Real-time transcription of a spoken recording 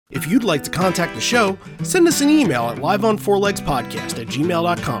If you'd like to contact the show, send us an email at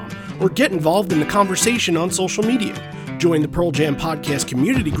liveonfourlegspodcast@gmail.com or get involved in the conversation on social media. Join the Pearl Jam Podcast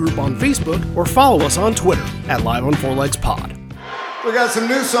community group on Facebook or follow us on Twitter at liveonfourlegspod. We got some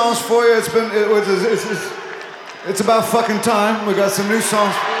new songs for you. It's about fucking time. We got some new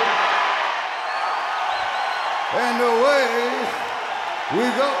songs for you. And away we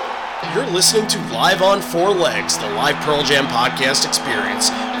go. You're listening to Live on Four Legs, the live Pearl Jam podcast experience,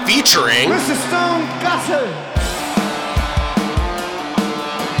 featuring Mr. Stone Gossard.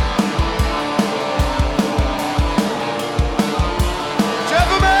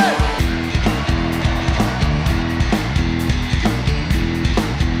 Gentlemen!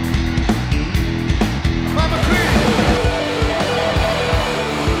 Mama Creed.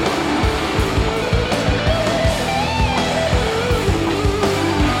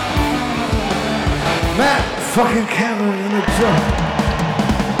 Matt fucking Cameron in the drum.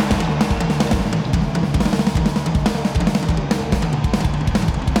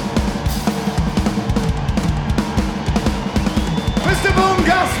 Mr. Boom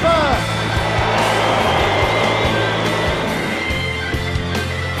Gasper.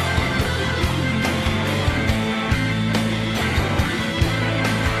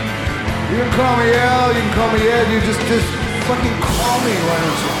 You can call me Al, you can call me Ed, you just fucking call me, why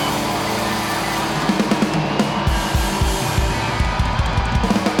don't you?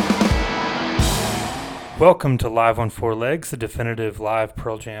 Welcome to Live on Four Legs, the definitive live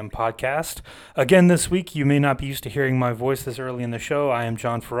Pearl Jam podcast. Again, this week, you may not be used to hearing my voice this early in the show. I am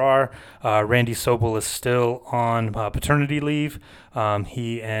John Farrar. Randy Sobel is still on paternity leave.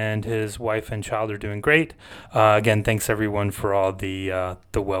 He and his wife and child are doing great. Again, thanks everyone for all the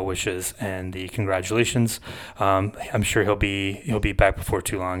well wishes and the congratulations. I'm sure he'll be back before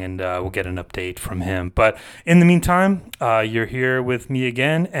too long, and we'll get an update from him. But in the meantime, you're here with me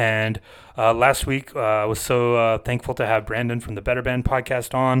again, and last week, I was so thankful to have Brandon from the Better Band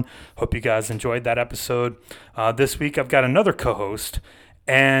podcast on. Hope you guys enjoyed that episode. This week, I've got another co-host,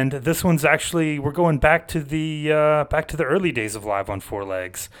 and this one's actually, we're going back to the early days of Live on Four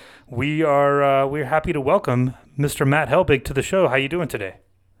Legs. We're happy to welcome Mr. Matt Helbig to the show. How you doing today?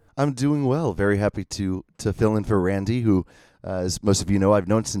 I'm doing well. Very happy to fill in for Randy, who, as most of you know, I've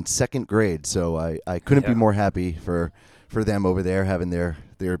known since second grade. So I couldn't be more happy for them over there having their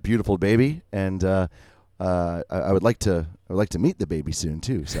beautiful baby, and I would like to meet the baby soon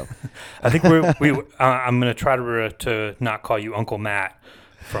too. So I think I'm going to try to not call you Uncle Matt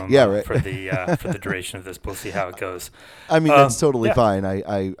for the duration of this. We'll see how it goes. I mean, that's totally fine.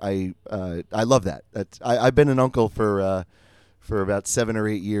 I love that. I've been an uncle for about 7 or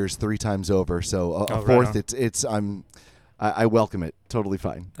 8 years, 3 times over. So a fourth, right, I welcome it. Totally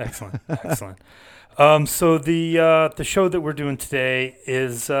fine. Excellent. So the show that we're doing today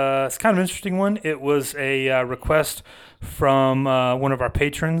is it's kind of an interesting one. It was a request from one of our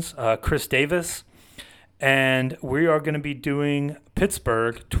patrons, Chris Davis, and we are going to be doing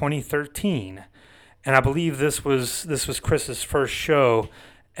Pittsburgh 2013. And I believe this was Chris's first show,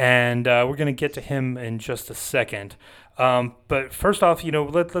 and we're going to get to him in just a second. But first off,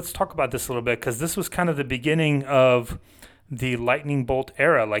 let's talk about this a little bit, because this was kind of the beginning of the Lightning Bolt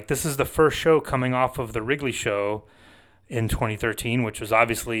era. Like, this is the first show coming off of the Wrigley show in 2013, which was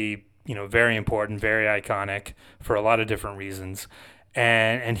obviously, very important, very iconic for a lot of different reasons.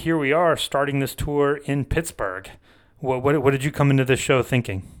 And here we are starting this tour in Pittsburgh. What did you come into this show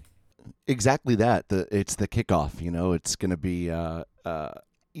thinking? Exactly that. It's the kickoff. It's going to be. I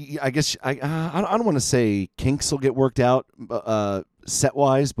guess I don't want to say kinks will get worked out set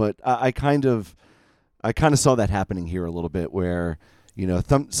wise, but I kind of saw that happening here a little bit, where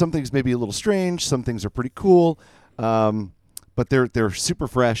some things may be a little strange, some things are pretty cool, but they're super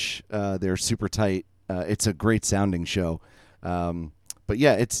fresh, they're super tight. It's a great sounding show, but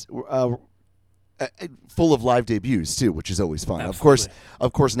yeah, it's full of live debuts too, which is always fun. Absolutely.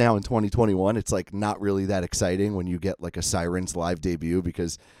 Of course, now in 2021, it's like not really that exciting when you get like a Sirens live debut,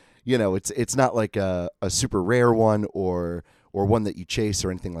 because it's not like a super rare one or one that you chase or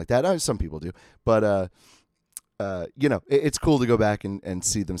anything like that. Some people do, but it's cool to go back and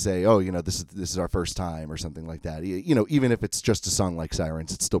see them say, oh, this is our first time or something like that. Even if it's just a song like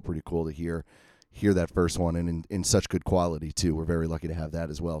Sirens, it's still pretty cool to hear that first one, and in such good quality too. We're very lucky to have that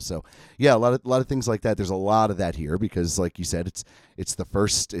as well. So yeah, a lot of things like that. There's a lot of that here because, like you said, it's the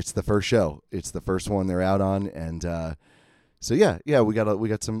first show. It's the first one they're out on, and so yeah, we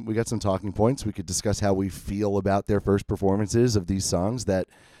got some talking points. We could discuss how we feel about their first performances of these songs that,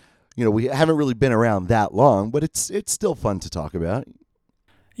 we haven't really been around that long, but it's still fun to talk about.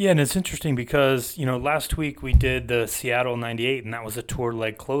 Yeah, and it's interesting because, last week we did the Seattle 98 and that was a tour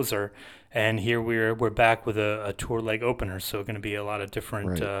leg closer. And here we're back with a tour leg opener. So going to be a lot of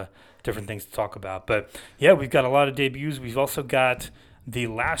different Right. different things to talk about. But yeah, we've got a lot of debuts. We've also got the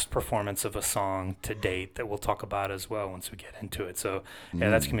last performance of a song to date that we'll talk about as well once we get into it. So yeah,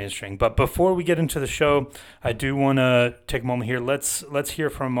 that's gonna be interesting. But before we get into the show, I do want to take a moment here. Let's hear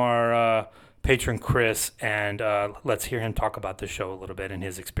from our patron Chris, and let's hear him talk about the show a little bit and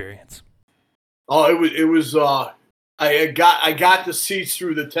his experience. Oh, it was I got the seats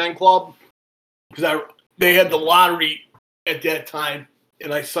through the 10 Club because they had the lottery at that time,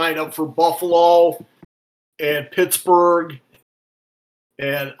 and I signed up for Buffalo and Pittsburgh,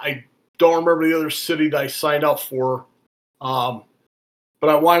 and I don't remember the other city that I signed up for, but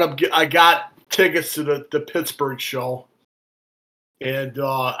I got tickets to the Pittsburgh show. And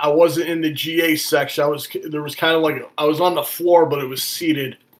I wasn't in the GA section. I was on the floor, but it was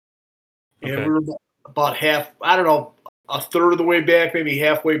seated. And Okay. we were about a third of the way back, maybe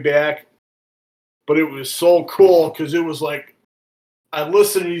halfway back. But it was so cool because it was like I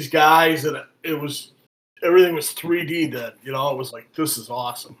listened to these guys, and everything was 3D then. It was like, this is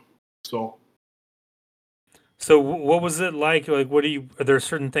awesome. So What was it like? Like, are there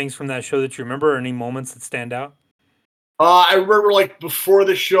certain things from that show that you remember, or any moments that stand out? I remember, like, before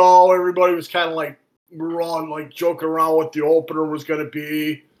the show, everybody was kind of like, we were all like joking around what the opener was going to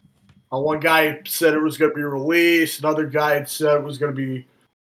be. One guy said it was going to be released. Another guy had said it was going to be,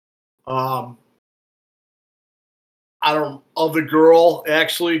 Of the Girl,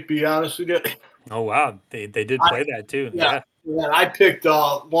 actually, be honest with you. Oh wow, they did play that too. Yeah. And I picked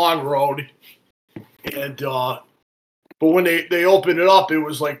Long Road. And but when they opened it up, it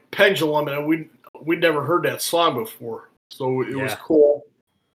was like Pendulum, and we'd never heard that song before. So it was cool.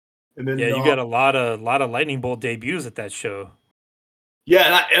 And then Yeah, you got a lot of Lightning Bolt debuts at that show.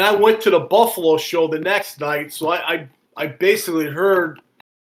 Yeah, and I went to the Buffalo show the next night, so I basically heard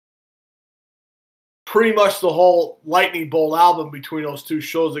pretty much the whole Lightning Bolt album between those two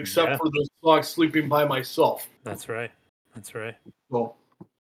shows, except for the song "Sleeping by Myself." That's right.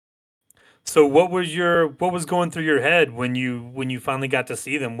 So what was going through your head when you finally got to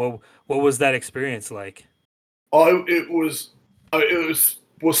see them? What was that experience like? it was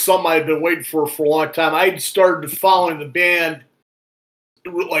something I'd been waiting for a long time. I had started following the band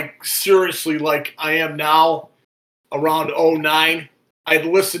like seriously, like I am now, around 2009. I'd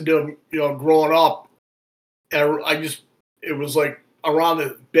listened to them, growing up, and it was like around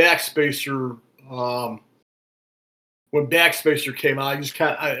the Backspacer, when Backspacer came out. I just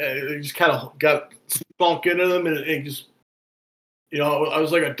kind of got sunk into them, and it just, I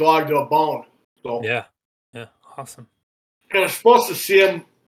was like a dog to a bone. So Yeah, awesome. I was supposed to see him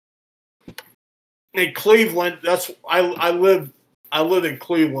in Cleveland. I live in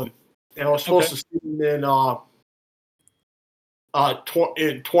Cleveland, and I was supposed to see him in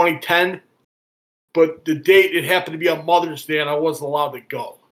 2010, but the date, it happened to be on Mother's Day, and I wasn't allowed to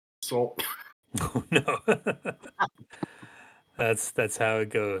go. So Oh, no. That's how it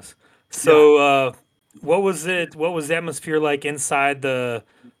goes. So what was the atmosphere like inside the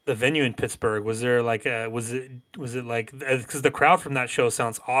venue in Pittsburgh? Was there like was it like, because the crowd from that show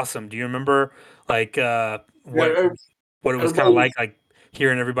sounds awesome. Do you remember like what it was kind of like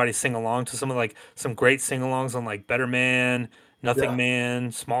hearing everybody sing along to some great sing-alongs on like Better Man, Nothing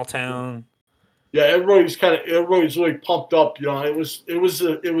Man, Small Town? Yeah, everybody's really pumped up. It was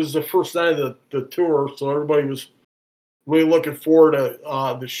the first night of the tour, so everybody was really looking forward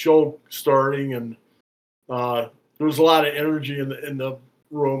to the show starting, and there was a lot of energy in the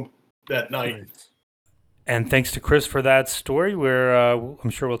room that night. And thanks to Chris for that story, where I'm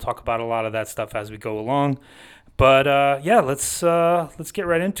sure we'll talk about a lot of that stuff as we go along. But let's get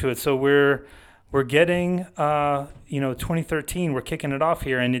right into it. So we're getting 2013. We're kicking it off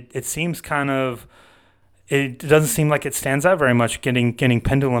here, and it seems it doesn't seem like it stands out very much getting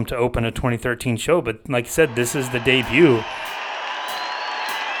Pendulum to open a 2013 show. But like you said, this is the debut.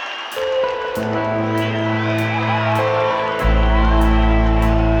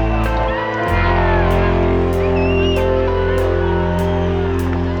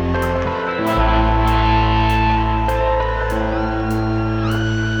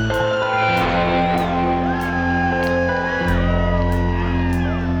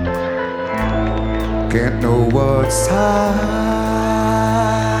 Can't know what's high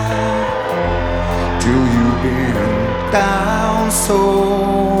till you've been down so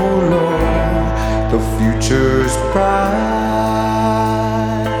low. The future's bright,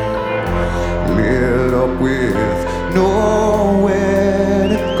 lit up with nowhere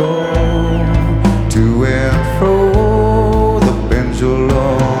to go. To and fro, the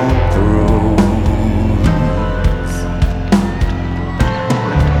pendulum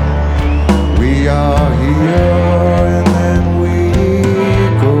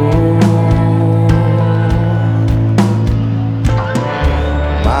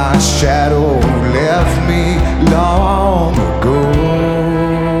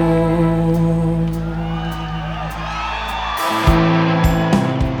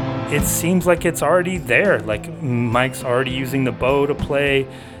it seems like it's already there. Like Mike's already using the bow to play,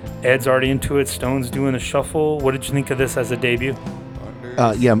 Ed's already into it, Stone's doing a shuffle. What did you think of this as a debut?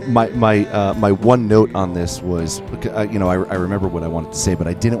 My one note on this was, I remember what I wanted to say, but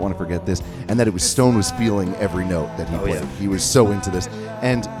I didn't want to forget this, and that it was Stone was feeling every note that he played. Yeah. He was so into this,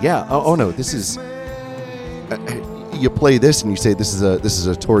 and no, this is. You play this and you say this is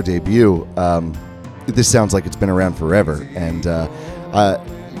a tour debut. This sounds like it's been around forever, and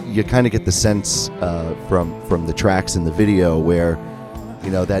you kind of get the sense from the tracks in the video where,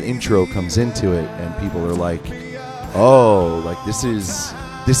 that intro comes into it, and people are like, oh, like this is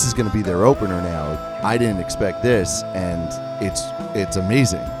going to be their opener now. I didn't expect this, and it's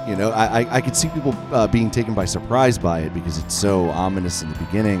amazing. I could see people being taken by surprise by it because it's so ominous in the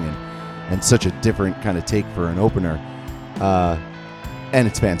beginning and such a different kind of take for an opener. And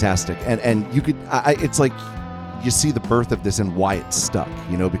it's fantastic. And you could, it's like you see the birth of this and why it stuck,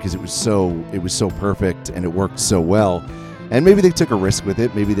 because it was so perfect and it worked so well. And maybe they took a risk with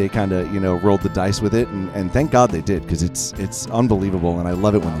it. Maybe they kind of, rolled the dice with it. And thank God they did, because it's unbelievable. And I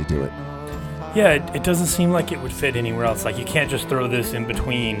love it when they do it. Yeah, it doesn't seem like it would fit anywhere else. Like, you can't just throw this in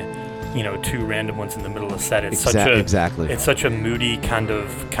between, two random ones in the middle of the set. It's exactly. It's such a moody kind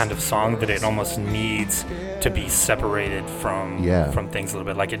of song that it almost needs to be separated from things a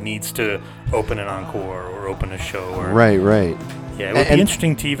little bit. Like, it needs to open an encore or open a show. Or, right. Yeah, it would be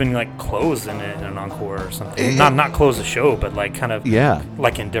interesting to even like close in an encore or something. Not close the show, but like kind of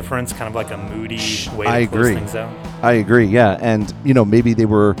like Indifference, kind of like a moody way to close things out. I agree. Yeah, and maybe they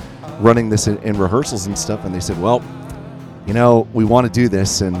were running this in rehearsals and stuff, and they said, well, we want to do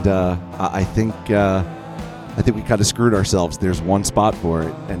this, and I think we kind of screwed ourselves. There's one spot for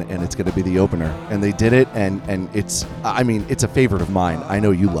it, and it's going to be the opener. And they did it, and it's a favorite of mine. I know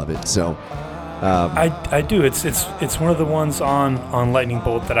you love it, so. I do. It's one of the ones on Lightning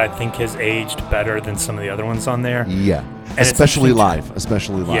Bolt that I think has aged better than some of the other ones on there. Yeah, and especially live.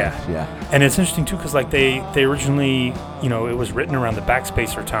 Yeah. And it's interesting too, because like they originally, it was written around the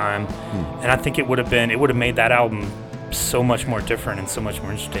Backspacer time, and I think it would have made that album so much more different and so much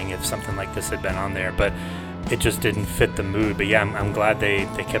more interesting if something like this had been on there, but it just didn't fit the mood. But yeah, I'm glad they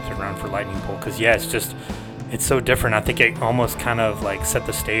kept it around for Lightning Bolt, because it's so different. I think it almost kind of like set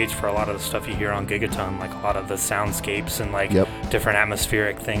the stage for a lot of the stuff you hear on Gigaton, like a lot of the soundscapes and like different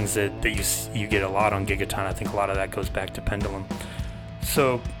atmospheric things that you get a lot on Gigaton. I think a lot of that goes back to Pendulum.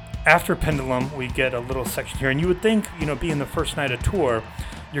 So after Pendulum, we get a little section here, and you would think, being the first night of tour,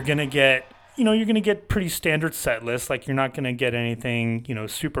 you're gonna get pretty standard set lists. Like, you're not gonna get anything,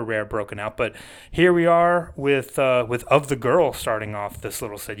 super rare broken out. But here we are with Of the Girl starting off this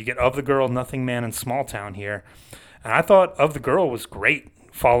little set. You get Of the Girl, Nothing Man, and Small Town here. And I thought Of the Girl was great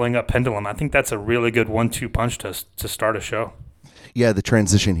following up Pendulum. I think that's a really good 1-2 punch to start a show. Yeah, the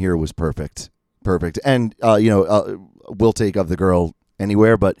transition here was perfect. And, we'll take Of the Girl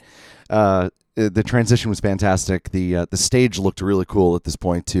anywhere, but the transition was fantastic. The stage looked really cool at this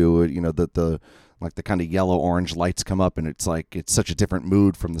point too. The the kind of yellow orange lights come up, and it's such a different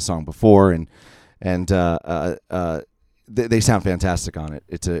mood from the song before, and they sound fantastic on it.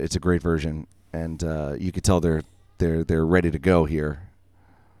 It's a great version, and you could tell they're ready to go here.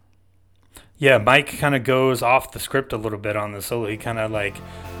 Yeah, Mike kind of goes off the script a little bit on the solo. He kind of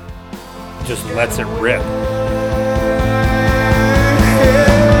just lets it rip.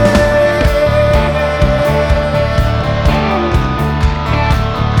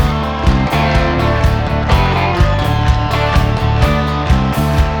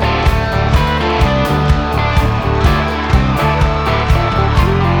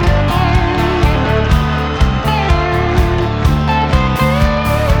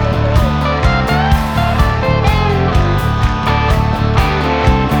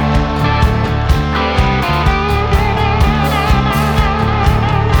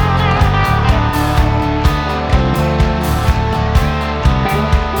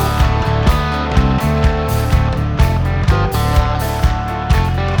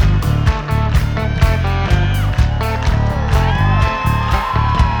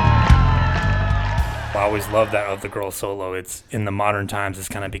 Love that Of the Girl solo. It's in the modern times, it's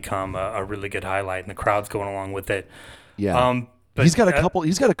kind of become a really good highlight, and the crowd's going along with it. Yeah, but he's got a couple.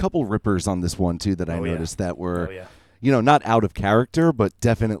 He's got a couple rippers on this one too that I noticed that were, not out of character, but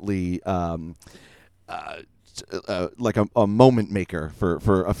definitely like a moment maker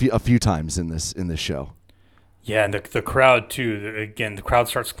for a few times in this show. Yeah, and the crowd too. Again, the crowd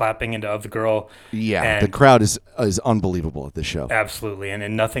starts clapping into Of the Girl. Yeah, the crowd is unbelievable at this show. Absolutely, and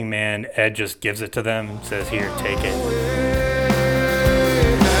in Nothing Man, Ed just gives it to them and says, "Here, take it."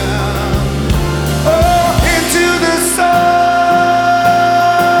 Into the sun.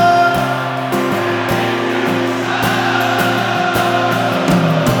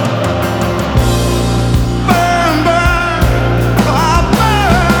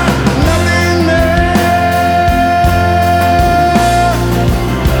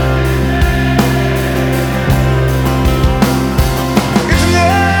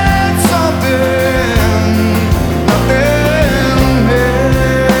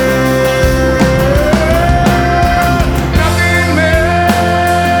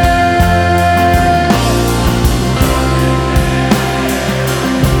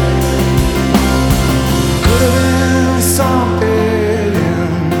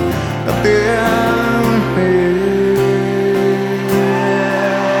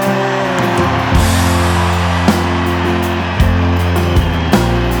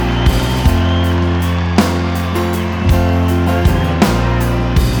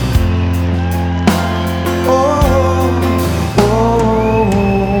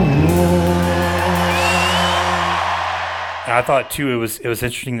 I thought too it was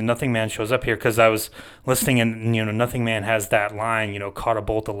interesting that Nothing Man shows up here, because I was listening and Nothing Man has that line, caught a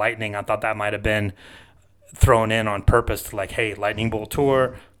bolt of lightning. I thought that might have been thrown in on purpose to like, hey, Lightning Bolt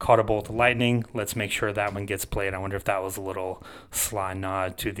Tour, caught a bolt of lightning, let's make sure that one gets played. I wonder if that was a little sly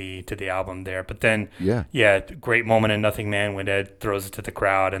nod to the album there. But then great moment in Nothing Man when Ed throws it to the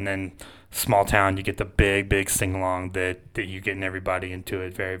crowd, and then Small Town, you get the big sing along that you're getting everybody into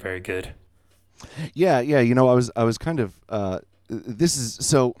it. Very, very good. Yeah. I was kind of this is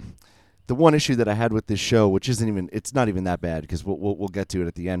so the one issue that I had with this show, which it's not even that bad, because we'll get to it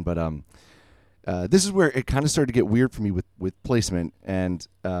at the end, but this is where it kind of started to get weird for me with placement. And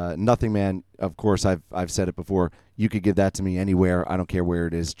Nothing Man, of course, I've said it before, you could give that to me anywhere. I don't care where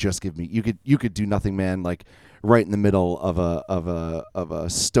it is. Just give me, you could do Nothing Man like right in the middle of a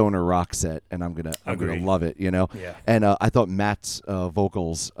stoner rock set, and I'm gonna love it, Yeah. And I thought Matt's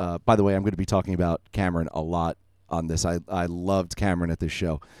vocals. By the way, I'm going to be talking about Cameron a lot on this. I loved Cameron at this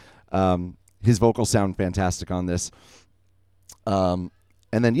show. His vocals sound fantastic on this. And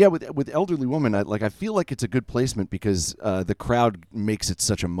then with Elderly Woman, I feel like it's a good placement because the crowd makes it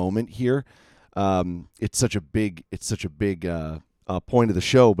such a moment here. It's such a big point of the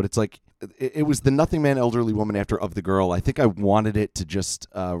show, but it's like it was the Nothing Man, Elderly Woman after Of the Girl. I think I wanted it to just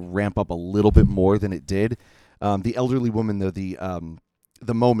ramp up a little bit more than it did. The Elderly Woman, though,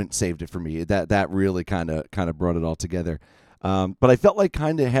 the moment saved it for me. That really kind of brought it all together. But I felt like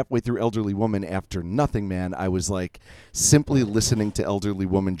kind of halfway through Elderly Woman after Nothing Man, I was like simply listening to Elderly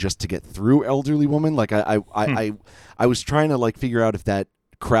Woman just to get through Elderly Woman. Like I was trying to like figure out if that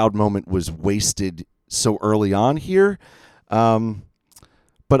crowd moment was wasted so early on here.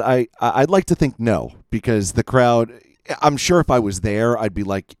 But I'd like to think no, because the crowd, I'm sure if I was there, I'd be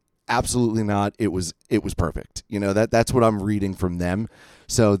like, absolutely not. It was perfect. That's what I'm reading from them.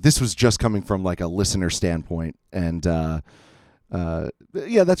 So this was just coming from like a listener standpoint, and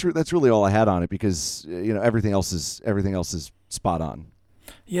that's really all I had on it, because everything else is spot on.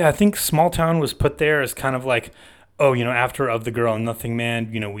 Yeah, I think Small Town was put there as kind of like, after Of the Girl and Nothing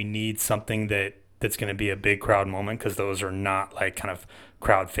Man, we need something that's going to be a big crowd moment, because those are not like kind of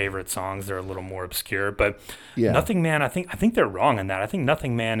crowd favorite songs. They're a little more obscure. But Nothing Man, I think they're wrong in that. I think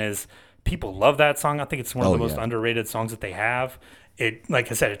Nothing Man is, people love that song. I think it's one of the most underrated songs that they have. It, like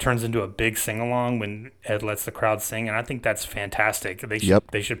I said, it turns into a big sing-along when Ed lets the crowd sing, and I think that's fantastic. They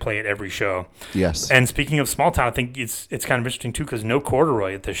should play it every show. Yes. And speaking of Small Town, I think it's kind of interesting too, because no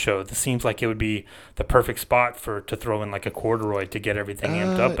corduroy at this show. This seems like it would be the perfect spot to throw in like a corduroy to get everything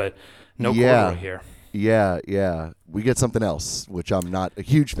amped up, but no corduroy here. Yeah. We get something else, which I'm not a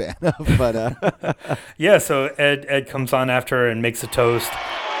huge fan of, but yeah. So Ed comes on after and makes a toast.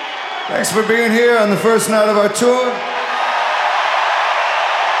 Thanks for being here on the first night of our tour.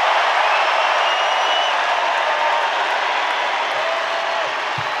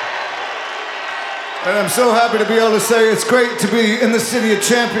 And I'm so happy to be able to say it's great to be in the City of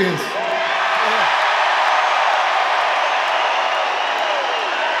Champions.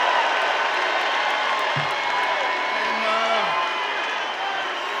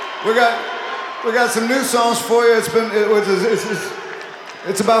 We got some new songs for you.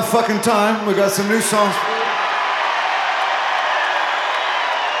 It's about fucking time. We got some new songs for you.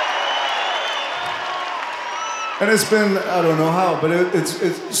 And it's been, I don't know how, but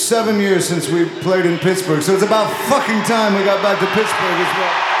it's 7 years since we played in Pittsburgh, so it's about fucking time we got back to Pittsburgh as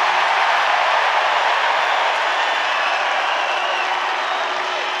well.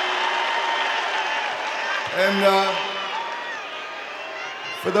 And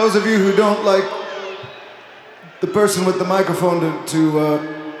for those of you who don't like the person with the microphone to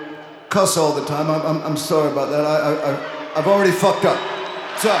cuss all the time, I'm sorry about that. I've already fucked up.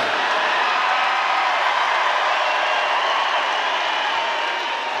 Sorry.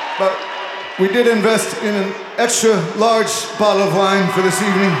 But we did invest in an extra large bottle of wine for this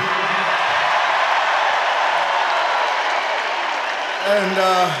evening. And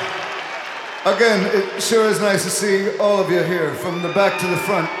again, it sure is nice to see all of you here from the back to the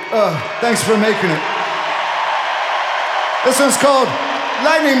front. Thanks for making it. This one's called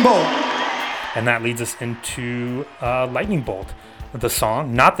Lightning Bolt. And that leads us into Lightning Bolt, the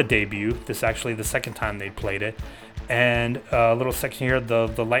song, not the debut. This is actually the second time they played it. And a little section here,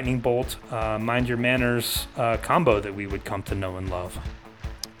 the Lightning Bolt, Mind Your Manners combo that we would come to know and love.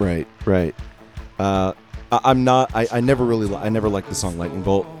 Right. I never liked the song Lightning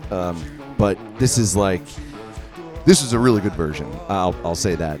Bolt, but this is a really good version. I'll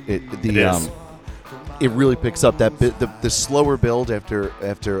say that. It really picks up that bit, the slower build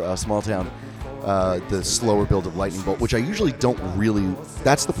after Small Town. The slower build of Lightning Bolt, which I usually don't really,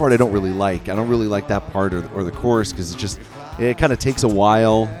 that's the part I don't really like. I don't really like that part or the chorus, because It kind of takes a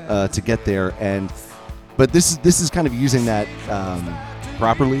while to get there, but this is kind of using that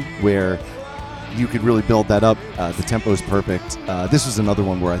properly, where you could really build that up. The tempo is perfect. This was another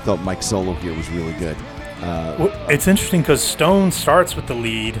one where I thought Mike's solo here was really good. Well, it's interesting because Stone starts with the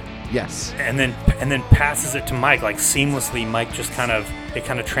lead, yes, and then passes it to Mike like seamlessly. Mike just kind of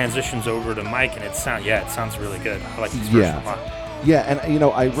transitions over to Mike, and it sounds really good. I like this version a lot. Yeah, and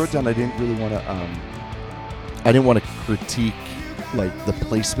I wrote down I didn't want to critique like the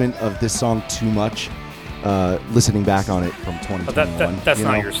placement of this song too much. Listening back on it from 2021, that's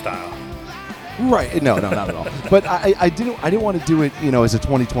not your style. Right? No, not at all. But I didn't want to do it, as a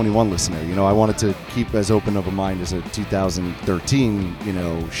 2021 listener. I wanted to keep as open of a mind as a 2013,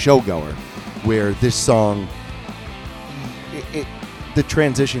 showgoer, where this song, the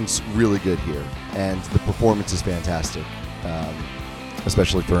transition's really good here, and the performance is fantastic,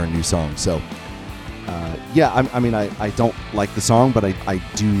 especially for a new song. So, I don't like the song, but I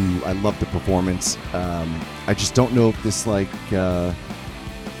love the performance. I just don't know if this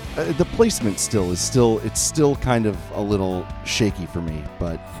the placement it's still kind of a little shaky for me,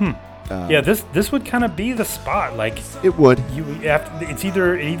 but this would kind of be the spot. Like it would. It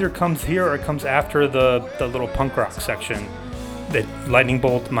either comes here or it comes after the little punk rock section. That Lightning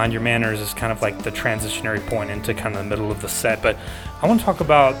Bolt, Mind Your Manners is kind of like the transitionary point into kind of the middle of the set. But I want to talk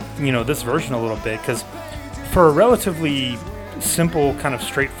about this version a little bit, because for a relatively simple, kind of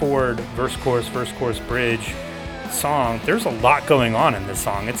straightforward verse chorus bridge song, there's a lot going on in this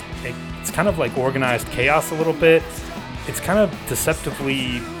song. It's kind of like organized chaos a little bit. It's kind of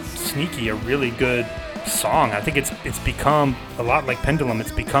deceptively sneaky, a really good song. I think it's become a lot like Pendulum. It's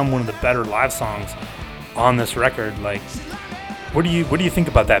become one of the better live songs on this record. Like, what do you think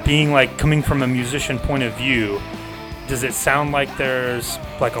about that? Being like coming from a musician point of view, does it sound like there's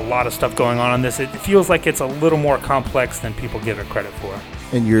like a lot of stuff going on this? It feels like it's a little more complex than people give it credit for.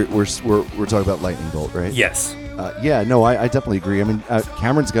 And we're talking about Lightning Bolt, right? Yes. I definitely agree. I mean,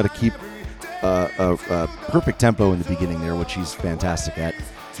 Cameron's got to keep a perfect tempo in the beginning there, which he's fantastic at.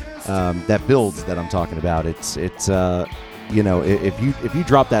 That build that I'm talking about, it's if you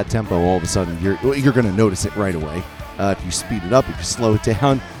drop that tempo, all of a sudden you're going to notice it right away. If you speed it up, if you slow it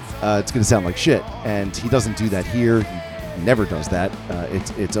down, it's going to sound like shit. And he doesn't do that here. He never does that.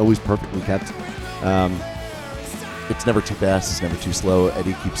 It's always perfectly kept. It's never too fast. It's never too slow.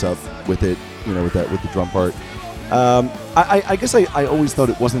 Eddie keeps up with it, with the drum part. I guess I always thought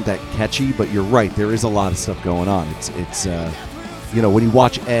it wasn't that catchy, but you're right. There is a lot of stuff going on. It's when you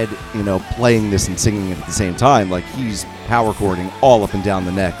watch Ed, playing this and singing it at the same time, like he's power chording all up and down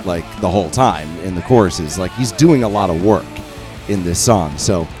the neck, like the whole time in the choruses. Like he's doing a lot of work in this song.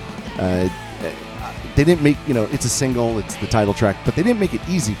 So they didn't make, it's a single, it's the title track, but they didn't make it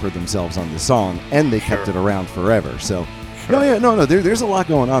easy for themselves on this song, and they kept it around forever. So. Sure. No. There's a lot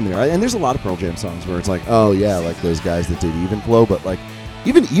going on there, and there's a lot of Pearl Jam songs where it's like, oh yeah, like those guys that did Even Flow, but like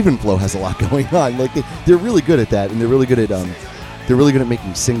even Even Flow has a lot going on. Like they're really good at that, and they're really good at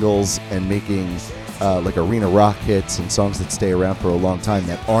making singles and making like arena rock hits and songs that stay around for a long time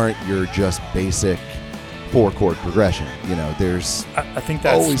that aren't your just basic 4-chord progression. There's I think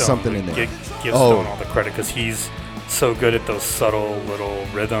that's always Stone. something in there. Give Stone all the credit, because he's so good at those subtle little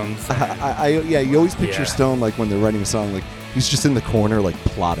rhythms. You always picture Stone like when they're writing a song, like he's just in the corner like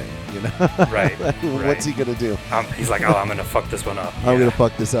plotting, Right. What's he gonna do? He's like, I'm gonna fuck this one up. I'm gonna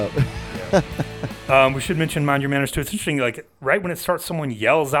fuck this up. We should mention Mind Your Manners too. It's interesting, like right when it starts, someone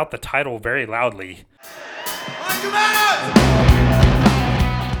yells out the title very loudly. Mind Your Manners!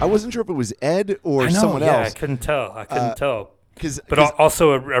 I wasn't sure if it was Ed or someone else. I couldn't tell. But Cause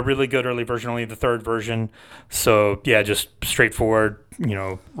also a really good early version, only the third version. So yeah, just straightforward,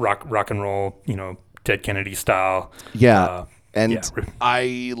 rock and roll, Dead Kennedy style. Yeah,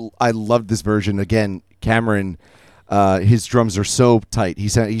 I love this version. Again, Cameron, his drums are so tight. He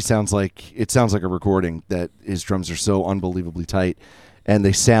sounds like a recording. That his drums are so unbelievably tight, and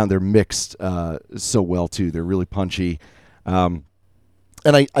they're mixed so well too. They're really punchy.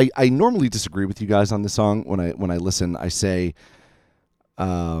 And I normally disagree with you guys on this song. When I listen, I say,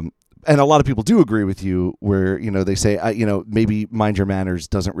 and a lot of people do agree with you, where they say, maybe Mind Your Manners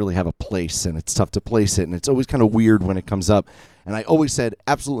doesn't really have a place, and it's tough to place it, and it's always kind of weird when it comes up. And I always said,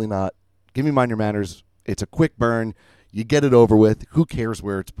 absolutely not. Give me Mind Your Manners. It's a quick burn. You get it over with. Who cares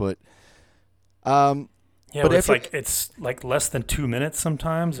where it's put? But it's like less than 2 minutes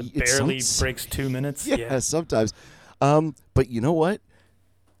sometimes. It barely breaks 2 minutes. Yeah, sometimes. But you know what?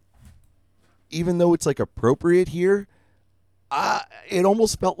 Even though it's like appropriate here, it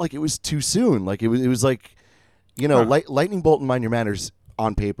almost felt like it was too soon. Like it was like, Lightning Bolt and Mind Your Manners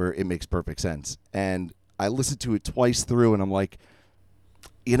on paper, it makes perfect sense. And I listened to it twice through, and I'm like,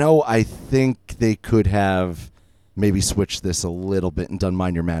 I think they could have maybe switched this a little bit and done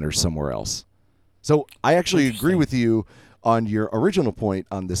Mind Your Manners somewhere else. So I actually agree with you on your original point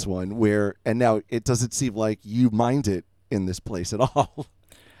on this one, and now it doesn't seem like you mind it in this place at all.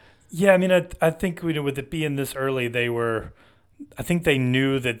 Yeah, I mean, I think with it being this early, I think they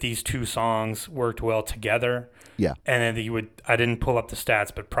knew that these two songs worked well together. Yeah. And then I didn't pull up the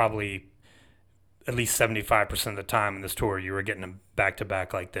stats, but probably at least 75% of the time in this tour, you were getting them back to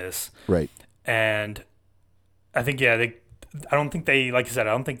back like this. Right. And I think, I don't think they, like you said,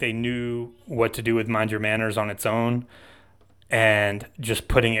 I don't think they knew what to do with Mind Your Manners on its own. And just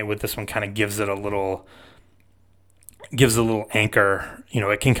putting it with this one kind of gives a little anchor.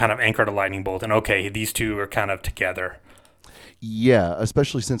 It can kind of anchor to Lightning Bolt. And okay, these two are kind of together. Yeah,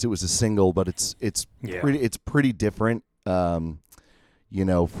 especially since it was a single, but it's pretty different, from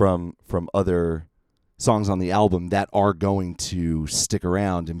other songs on the album that are going to stick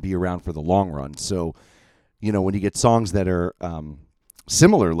around and be around for the long run. So, when you get songs that are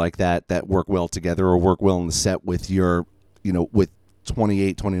similar like that work well together or work well in the set with your, with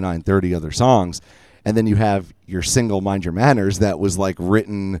 28, 29, 30 other songs, and then you have your single Mind Your Manners that was like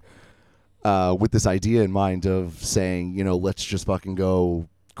written with this idea in mind of saying, let's just fucking go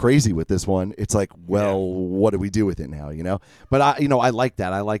crazy with this one. It's like, what do we do with it now? But I like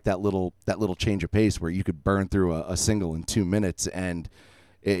that. I like that little change of pace where you could burn through a single in 2 minutes, and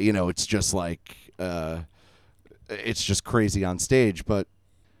it's just like it's just crazy on stage. But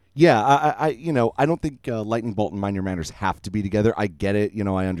yeah, I don't think Lightning Bolt and Mind Your Manners have to be together. I get it.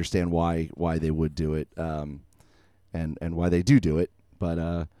 I understand why they would do it, and why they do it.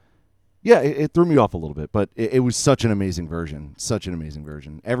 But yeah, it threw me off a little bit, but it was such an amazing version.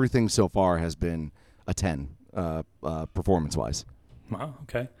 Everything so far has been a 10, performance-wise. Wow.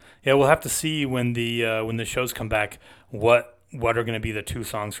 Okay. Yeah, we'll have to see when the shows come back what are going to be the two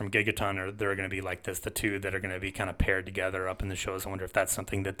songs from Gigaton, or they're going to be like this, the two that are going to be kind of paired together up in the shows. I wonder if that's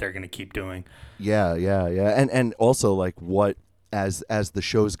something that they're going to keep doing. Yeah, and also like what as the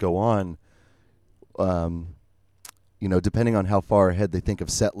shows go on, depending on how far ahead they think of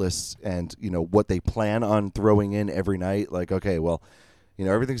set lists and, what they plan on throwing in every night, like, okay, well,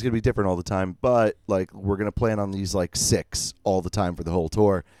 everything's going to be different all the time, but, like, we're going to plan on these, like, 6 all the time for the whole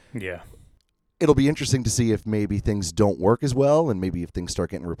tour. Yeah. It'll be interesting to see if maybe things don't work as well, and maybe if things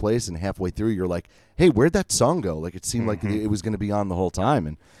start getting replaced, and halfway through you're like, hey, where'd that song go? Like, it seemed like it was going to be on the whole time.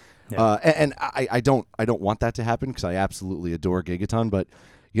 And and I don't want that to happen because I absolutely adore Gigaton, but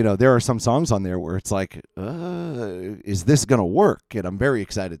there are some songs on there where it's like, is this going to work? And I'm very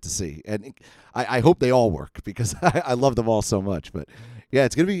excited to see. And I hope they all work because I love them all so much. But yeah,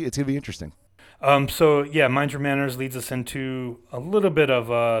 it's going to be interesting. So yeah, Mind Your Manners leads us into a little bit of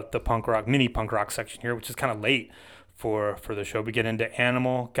the mini punk rock section here, which is kind of late for the show. We get into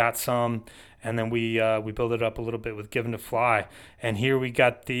Animal, Got Some, and then we build it up a little bit with Given to Fly. And here we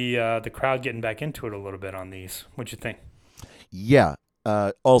got the crowd getting back into it a little bit on these. What'd you think? Yeah.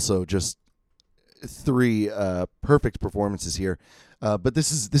 Also, just 3 perfect performances here, but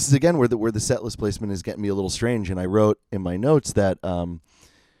this is again where the set list placement is getting me a little strange. And I wrote in my notes that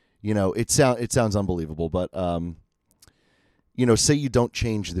it sounds unbelievable, but say you don't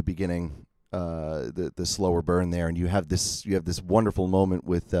change the beginning, the slower burn there, and you have this wonderful moment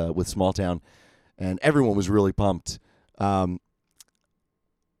with Small Town, and everyone was really pumped. I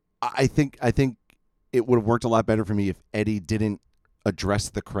think it would have worked a lot better for me if Eddie didn't address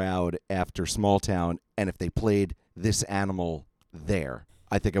the crowd after Small Town, and if they played This Animal there,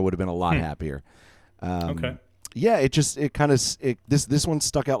 I think I would have been a lot happier. Okay. Yeah, this one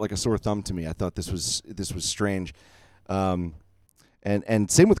stuck out like a sore thumb to me. I thought this was strange, and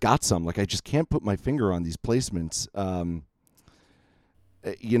same with Got Some. Like, I just can't put my finger on these placements.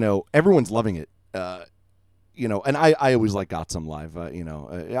 Everyone's loving it. And I always like Got Some live.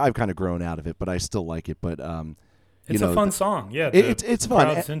 I've kind of grown out of it, but I still like it. But it's a fun song. Yeah, it's fun.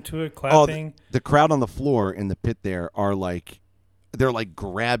 Crowd's into it, clapping. The crowd on the floor in the pit there are like, they're like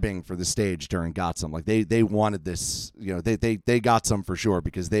grabbing for the stage during Got Some. Like they wanted this. They got some for sure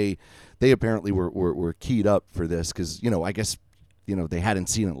because they apparently were keyed up for this because I guess they hadn't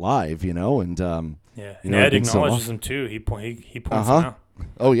seen it live. And yeah, and Ed acknowledges him too. He points him out.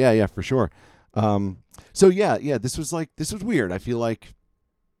 Oh yeah, for sure. So yeah, this was weird. I feel like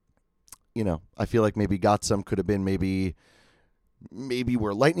maybe Got Some could have been maybe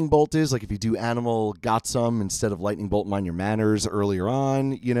where Lightning Bolt is. Like if you do Animal, Got Some instead of Lightning Bolt, Mind Your Manners earlier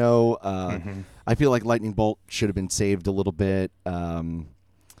on. I feel like Lightning Bolt should have been saved a little bit. But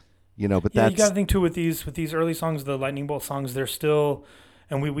you got to think too with these early songs, the Lightning Bolt songs, they're still.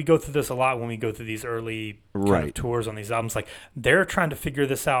 and we go through this a lot when we go through these early kind of Right. tours on these albums. Like they're trying to figure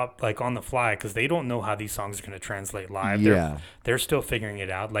this out like on the fly because they don't know how these songs are going to translate live. Yeah. They're still figuring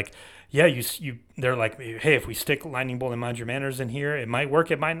it out. Like, yeah, they're like, hey, if we stick Lightning Bolt and Mind Your Manners in here, it might work,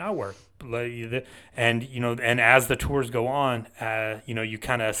 it might not work. And and as the tours go on, you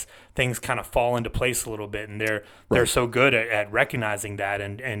kind of things kind of fall into place a little bit, and they're so good at recognizing that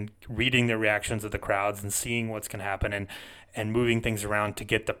and reading the reactions of the crowds and seeing what's going to happen and moving things around to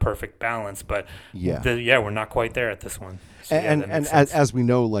get the perfect balance. But we're not quite there at this one. So, and as we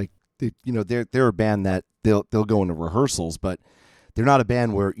know, like they're a band that they'll go into rehearsals, but they're not a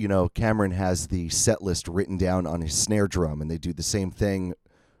band where Cameron has the set list written down on his snare drum and they do the same thing,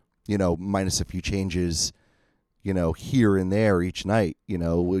 minus a few changes, here and there each night.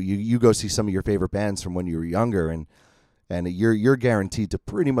 You go see some of your favorite bands from when you were younger, and you're guaranteed to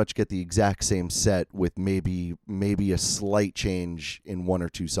pretty much get the exact same set with maybe a slight change in one or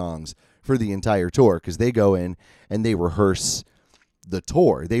two songs for the entire tour, because they go in and they rehearse the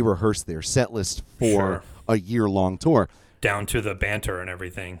tour. They rehearse their set list for a year-long tour. Down to the banter and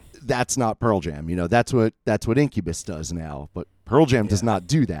everything. That's not Pearl Jam. That's what Incubus does now, but Pearl Jam does not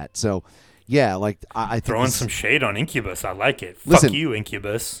do that. So, yeah, like I think throwing some shade on Incubus. I like it. Listen, Fuck you,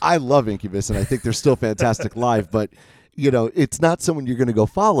 Incubus. I love Incubus, and I think they're still fantastic live, but it's not someone you're going to go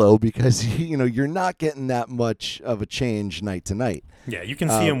follow because you're not getting that much of a change night to night. Yeah, you can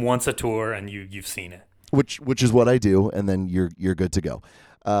see him once a tour, and you've seen it. Which is what I do, and then you're good to go.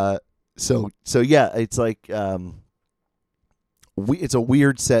 So yeah, it's like it's a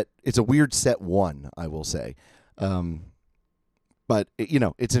weird set. It's a weird set one, I will say. But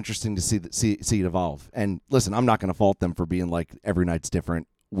it's interesting to see it evolve. And listen, I'm not going to fault them for being like every night's different.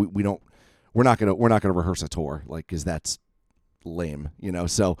 We're not gonna rehearse a tour, like, because that's lame,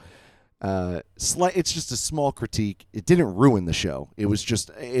 So it's just a small critique. It didn't ruin the show. It was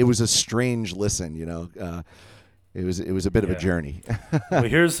a strange listen, It was a bit of a journey. Well,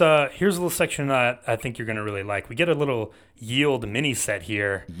 here's a little section that I think you're going to really like. We get a little Yield mini set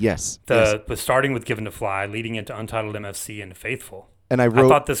here. Yes. Starting with Given to Fly, leading into Untitled MFC and Faithful. And I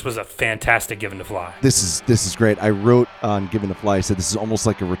thought this was a fantastic Given to Fly. This is great. I wrote on Given to Fly, I said this is almost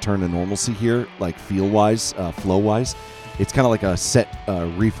like a return to normalcy here, like feel-wise, flow-wise. It's kind of like a set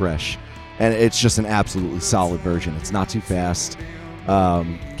refresh, and it's just an absolutely solid version. It's not too fast.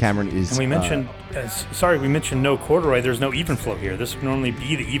 Cameron is... And we mentioned... we mentioned no corduroy. There's no even flow here. This would normally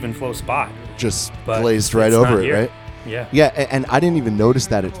be the even flow spot. Just glazed right over it, right? Yeah. Yeah, and I didn't even notice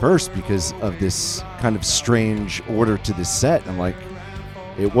that at first because of this kind of strange order to this set. I'm like,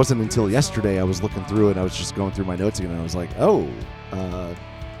 it wasn't until yesterday I was looking through it. I was just going through my notes again, and I was like,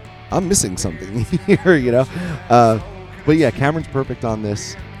 I'm missing something here, But yeah, Cameron's perfect on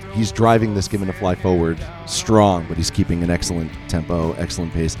this. He's driving this Given to Fly forward strong, but he's keeping an excellent tempo,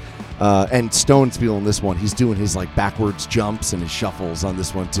 excellent pace. And Stone's feeling this one. He's doing his like backwards jumps and his shuffles on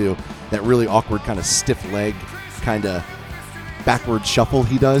this one too. That really awkward kind of stiff leg kind of backward shuffle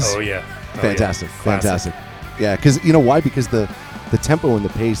he does. Oh yeah. Fantastic. Fantastic. Yeah, because why? Because the tempo and the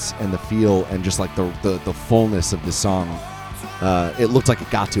pace and the feel and just like the fullness of the song, it looked like it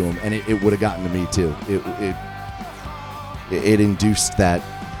got to him, and it would have gotten to me too. It induced that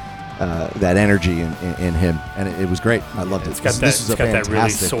energy in him, and it was great. I loved it. It's got that really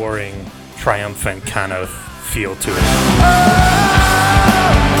soaring, triumphant kind of feel to it.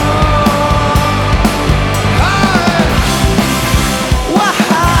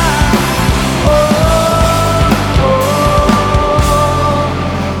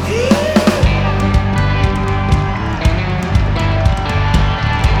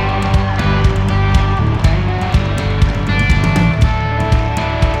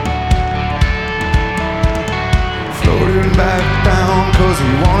 Back down cause he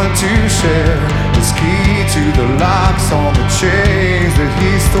wanted to share his key to the locks on the chains that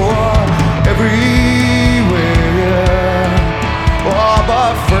he store everywhere. Oh,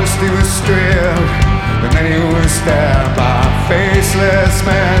 but first he was stripped, and then he was stabbed by a faceless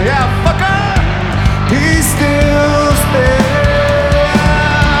man. Yeah, fucker, he still stands,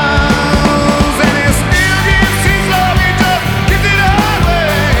 and he still gives his love, he just gives it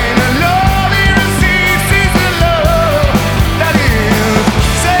away. The love he receives is the love that is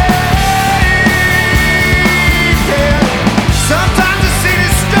saved. Sometimes I see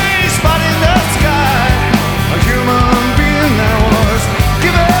this strange spot in the sky, a human being that was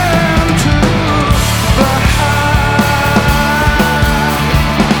given to fly.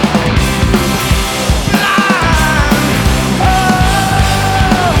 Blind. Oh.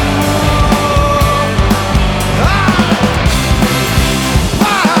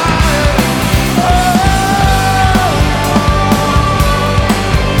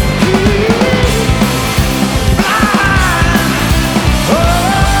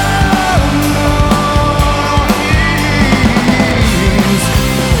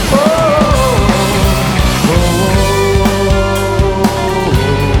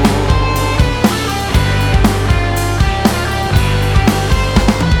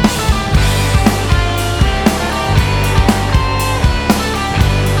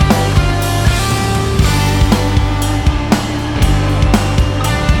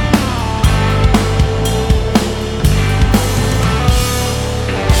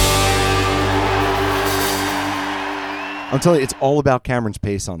 telling you, it's all about Cameron's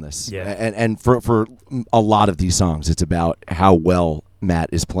pace on this. Yeah. And for a lot of these songs, it's about how well Matt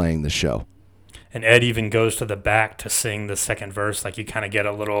is playing the show. And Ed even goes to the back to sing the second verse. Like you kind of get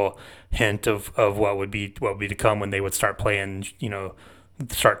a little hint of what would be to come when they would start playing,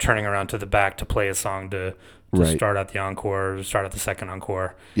 start turning around to the back to play a song to Right. start out the encore, start out the second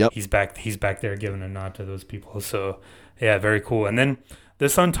encore. Yep. He's back there giving a nod to those people. So yeah, very cool. And then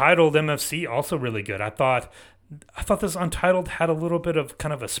this Untitled MFC, also really good. I thought this Untitled had a little bit of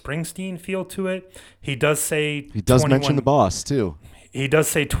kind of a Springsteen feel to it. He does mention the boss too. He does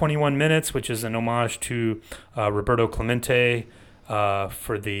say 21 minutes, which is an homage to Roberto Clemente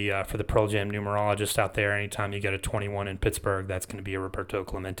for the Pearl Jam numerologist out there. Anytime you get a 21 in Pittsburgh, that's going to be a Roberto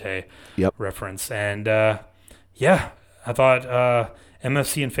Clemente reference. And I thought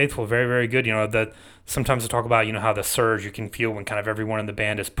MFC and Faithful very, very good. That sometimes I talk about how the surge you can feel when kind of everyone in the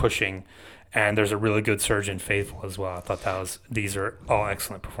band is pushing, and there's a really good surge in Faithful as well. I thought these are all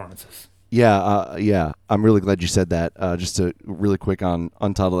excellent performances. Yeah. I'm really glad you said that. Just to really quick on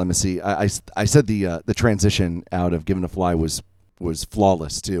Untitled MSC, I said the transition out of Given to Fly was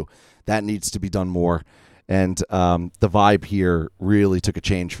flawless too. That needs to be done more. And the vibe here really took a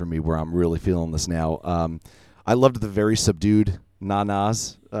change for me, where I'm really feeling this now. I loved the very subdued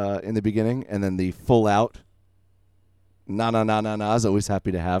na-nas in the beginning, and then the full out na-na-na-na-nas, always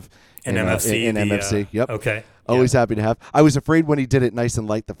happy to have. In MFC? MFC, yep. Okay. Always happy to have. I was afraid when he did it nice and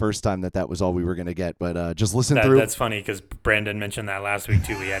light the first time that was all we were going to get, but just listen through. That's funny because Brandon mentioned that last week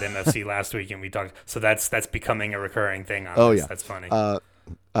too. We had MFC last week and we talked. So that's becoming a recurring thing on this. Yeah. That's funny.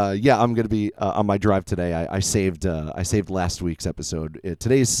 I'm going to be on my drive today. I saved last week's episode.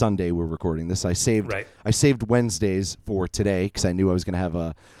 Today's Sunday. We're recording this. I saved Wednesdays for today because I knew I was going to have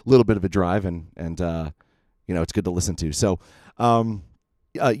a little bit of a drive and it's good to listen to. So,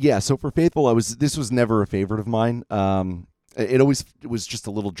 so for Faithful, this was never a favorite of mine. It was just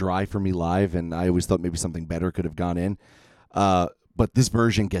a little dry for me live, and I always thought maybe something better could have gone in. But this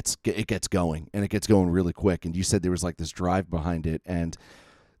version gets going, and it gets going really quick. And you said there was like this drive behind it, and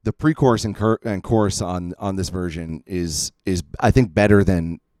the pre-chorus and chorus on this version is I think better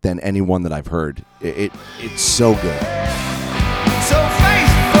than any one that I've heard. It's so good. So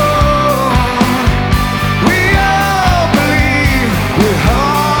faithful, we all believe, we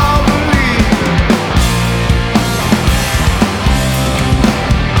all believe.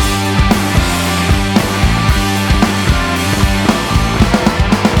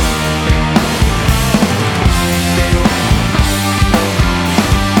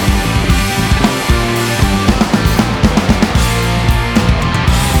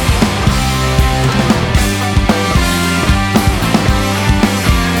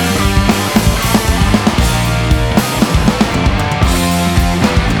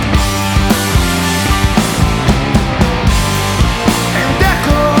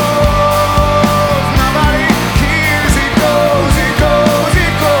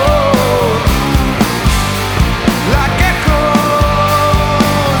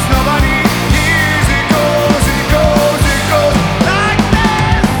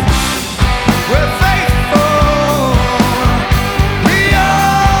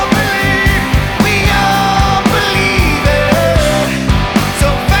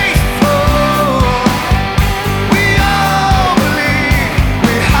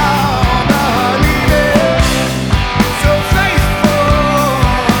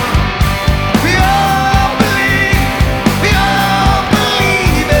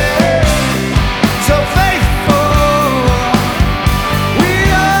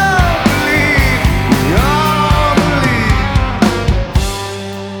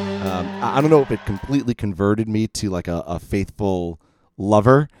 I don't know if it completely converted me to like a Faithful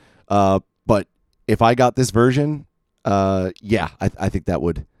lover, but if I got this version, I think that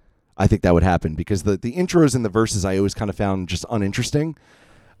would happen, because the intros and the verses I always kind of found just uninteresting.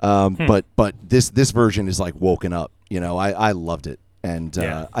 But this version is like woken up. I loved it, and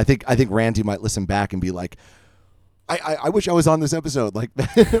I think Randy might listen back and be like, I wish I was on this episode. Like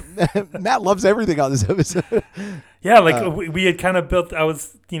Matt loves everything on this episode. Yeah, like we had kind of built.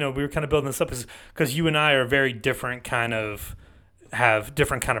 we were kind of building this up because you and I are very different have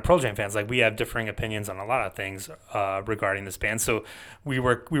different kind of Pearl Jam fans. Like we have differing opinions on a lot of things regarding this band. So we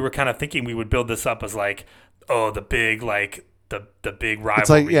were kind of thinking we would build this up as like, the big the big rivalry. It's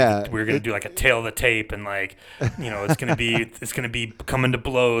like, we were going to do like a tail of the tape, and like it's going to be coming to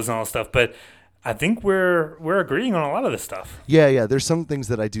blows and all this stuff. But I think we're agreeing on a lot of this stuff. Yeah. There's some things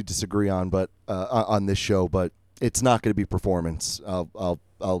that I do disagree on, but on this show, but it's not going to be performance.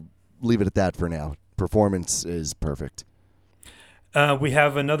 I'll leave it at that for now. Performance is perfect. We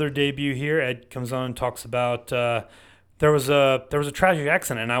have another debut here. Ed comes on and talks about there was a tragic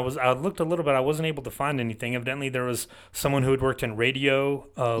accident, and I looked a little bit. I wasn't able to find anything. Evidently, there was someone who had worked in radio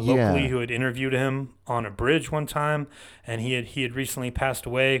locally who had interviewed him on a bridge one time, and he had recently passed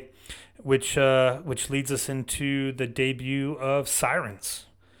away, which leads us into the debut of Sirens.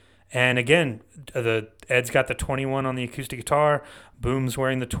 And again, Ed's got the 21 on the acoustic guitar. Boom's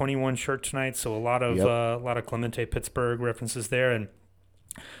wearing the 21 shirt tonight, so a lot of Clemente Pittsburgh references there. And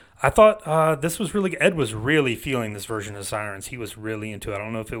I thought this was really. Ed was really feeling this version of Sirens. He was really into it. I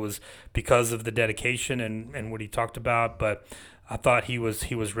don't know if it was because of the dedication and what he talked about, but I thought he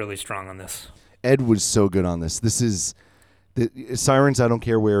was really strong on this. Ed was so good on this. This is the Sirens. I don't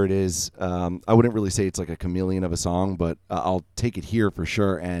care where it is. I wouldn't really say it's like a chameleon of a song, but I'll take it here for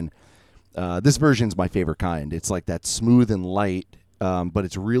sure. And this version's my favorite kind. It's like that smooth and light, but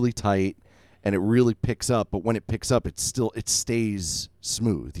it's really tight. And it really picks up, but when it picks up, it stays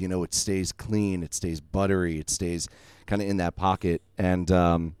smooth. You know, it stays clean, it stays buttery, it stays kind of in that pocket. And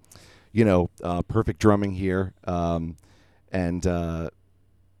perfect drumming here. The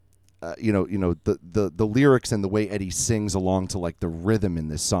lyrics and the way Eddie sings along to like the rhythm in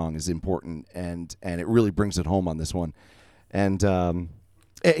this song is important, and it really brings it home on this one. And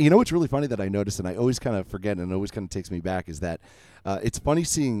what's really funny that I noticed, and I always kind of forget, and it always kind of takes me back, is that it's funny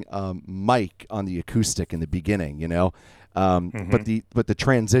seeing Mike on the acoustic in the beginning, but the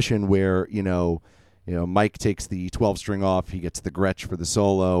transition where Mike takes the 12-string off, he gets the Gretsch for the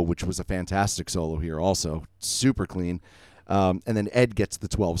solo, which was a fantastic solo here, also super clean, and then Ed gets the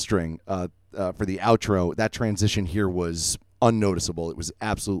 12-string for the outro. That transition here was unnoticeable. It was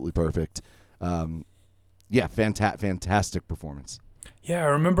absolutely perfect. Fantastic performance. Yeah, I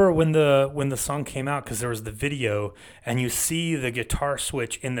remember when the song came out, because there was the video, and you see the guitar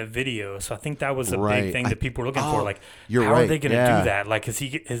switch in the video. So I think that was a big thing that people were looking for. Like, how are they going to do that? Like, is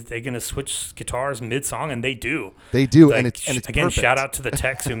they going to switch guitars mid-song? And they do. They do, like, and it's again, perfect. Shout out to the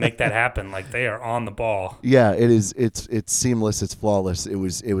techs who make that happen. Like, they are on the ball. Yeah, it is. It's seamless. It's flawless. It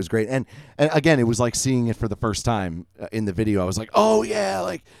was great. And again, it was like seeing it for the first time in the video. I was like, oh yeah,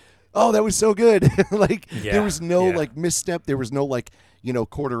 like, oh, that was so good. There was no misstep. There was no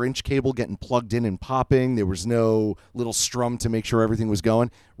quarter-inch cable getting plugged in and popping. There was no little strum to make sure everything was going.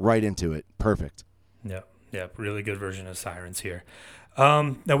 Right into it. Perfect. Yeah, really good version of Sirens here.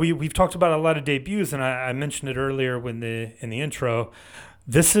 Now, we've talked about a lot of debuts, and I mentioned it earlier in the intro.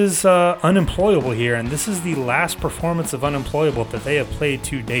 This is Unemployable here, and this is the last performance of Unemployable that they have played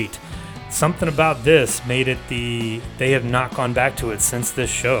to date. Something about this made it they have not gone back to it since this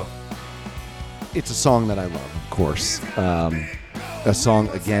show. It's a song that I love, of course. A song,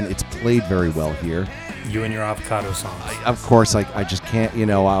 again, it's played very well here. You and your avocado songs. Of course, I just can't,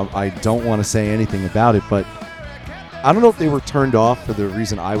 I don't want to say anything about it, but I don't know if they were turned off for the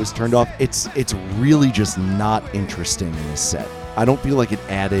reason I was turned off. It's really just not interesting in this set. I don't feel like it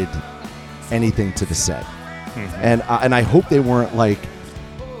added anything to the set. Mm-hmm. And I hope they weren't like,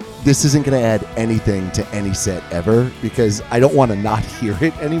 this isn't going to add anything to any set ever, because I don't want to not hear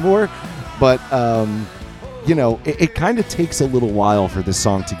it anymore. But, it kind of takes a little while for this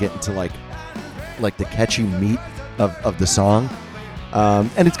song to get into like the catchy meat of the song.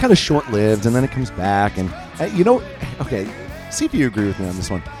 And it's kind of short-lived, and then it comes back. And, okay, see if you agree with me on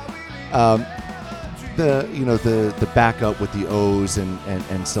this one. The backup with the O's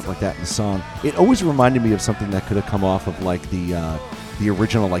and stuff like that in the song, it always reminded me of something that could have come off of like the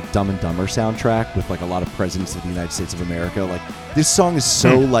original like Dumb and Dumber soundtrack with like a lot of presidents of the United States of America. Like, this song is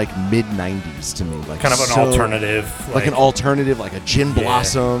so like mid-90s to me, like kind of an alternative, like an alternative, like a Gin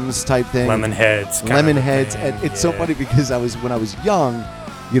Blossoms type thing. Lemonheads, and it's so funny because when I was young,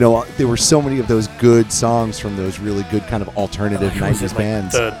 there were so many of those good songs from those really good kind of alternative 90s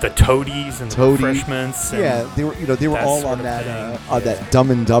bands. The Toadies and the Refreshments. Yeah, they were all on that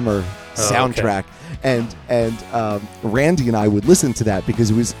Dumb and Dumber soundtrack. Okay. And Randy and I would listen to that because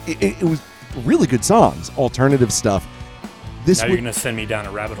it was really good songs, alternative stuff. Now you're going to send me down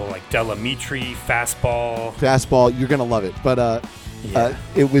a rabbit hole like Della Mitri, Fastball, you're going to love it. But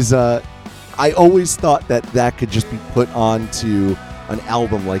it was, I always thought that could just be put onto an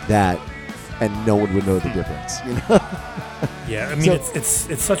album like that and no one would know the difference, Yeah, I mean,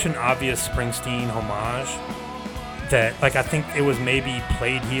 it's such an obvious Springsteen homage that, like, I think it was maybe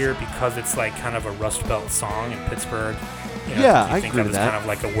played here because it's like kind of a Rust Belt song in Pittsburgh. I agree with that. Kind of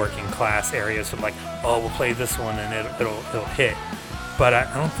like a working class area, so like, oh, we'll play this one and it'll hit. But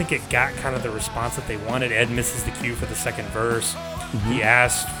I don't think it got kind of the response that they wanted. Ed misses the cue for the second verse. he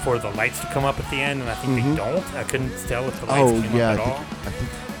asked for the lights to come up at the end, and I think they don't. I couldn't tell if the lights came up at all,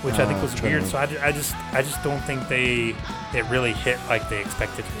 which I think was weird. So I just don't think it really hit like they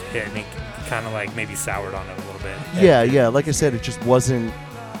expected it to hit, and it kind of like maybe soured on it a little bit. Yeah. Like I said, it just wasn't.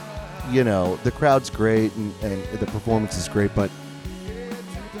 The crowd's great and the performance is great, but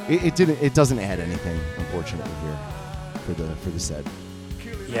it doesn't add anything, unfortunately, here for the set.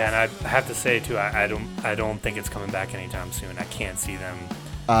 Yeah, and I have to say too, I don't think it's coming back anytime soon. I can't see them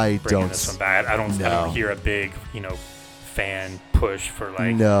bringing this one back. I don't hear a big fan push for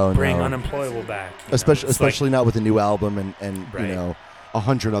bring Unemployable back. Especially not with a new album and right.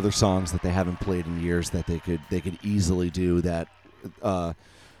 100 other songs that they haven't played in years that they could easily do that.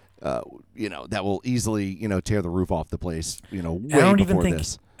 That will easily, tear the roof off the place, way before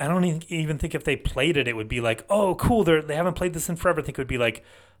this. I don't even think if they played it, it would be like, oh, cool, they haven't played this in forever. I think it would be like,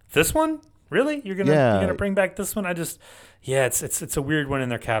 this one? Really? You're gonna bring back this one? It's a weird one in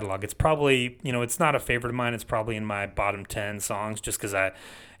their catalog. It's probably, it's not a favorite of mine. It's probably in my bottom 10 songs just because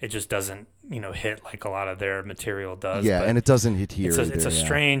it just doesn't, hit like a lot of their material does. Yeah, but and it doesn't hit here. It's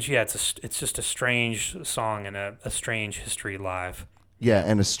strange, it's just a strange song and a strange history live. Yeah,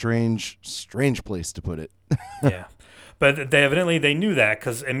 and a strange place to put it. Yeah, but they knew that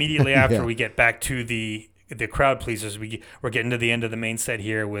because immediately after we get back to the crowd pleasers, we're getting to the end of the main set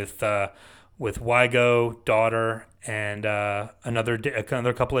here with Wygo, Daughter, and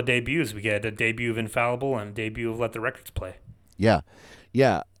another couple of debuts. We get a debut of Infallible and a debut of Let the Records Play. Yeah.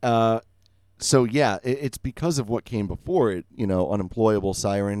 So it's because of what came before it. Unemployable,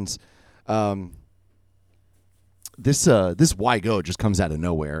 Sirens. This Why Go just comes out of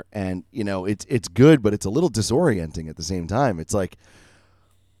nowhere, and it's good, but it's a little disorienting at the same time. It's like,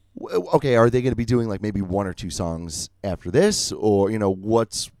 okay, are they going to be doing like maybe one or two songs after this, or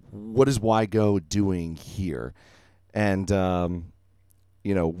what is Why Go doing here? And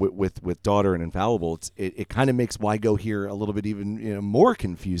with Daughter and Infallible, it kind of makes Why Go here a little bit even more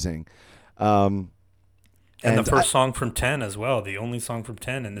confusing. And the first song from 10 as well, the only song from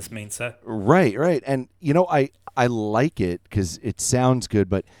 10 in this main set. Right. And, I like it because it sounds good,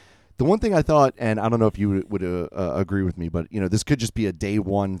 but the one thing I thought, and I don't know if you would agree with me, but, this could just be a day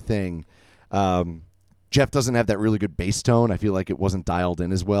one thing. Jeff doesn't have that really good bass tone. I feel like it wasn't dialed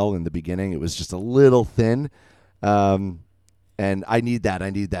in as well in the beginning. It was just a little thin. And I need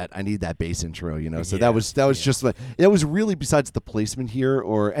that bass intro, So that was just like, it was really, besides the placement here,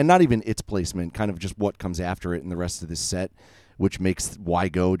 and not even its placement, kind of just what comes after it in the rest of this set, which makes Why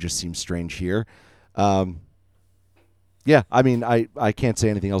Go just seem strange here. I can't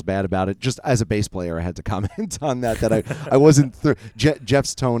say anything else bad about it. Just as a bass player, I had to comment on that I wasn't.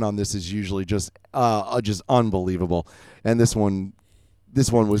 Jeff's tone on this is usually just unbelievable, and this one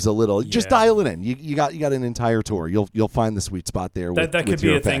was a little. Just dial it in. You got an entire tour. You'll find the sweet spot there. That could be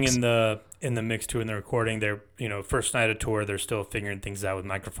a effects. thing in the mix too, in the recording. They're first night of tour. They're still figuring things out with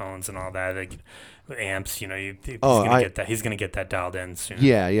microphones and all that. Amps. He's gonna get that dialed in soon.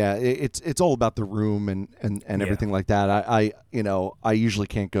 Yeah. It's all about the room and everything like that. I usually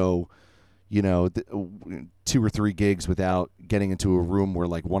can't go, 2 or 3 gigs without getting into a room where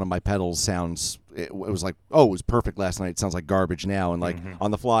like one of my pedals sounds. It was like, it was perfect last night. It sounds like garbage now, and like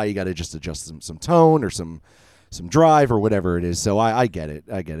on the fly, you got to just adjust some tone or some drive or whatever it is. So I get it.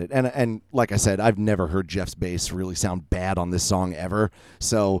 And like I said, I've never heard Jeff's bass really sound bad on this song ever.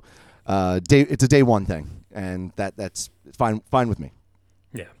 So it's a day one thing, and that's fine with me.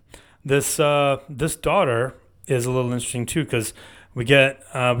 Yeah, this Daughter is a little interesting too because we get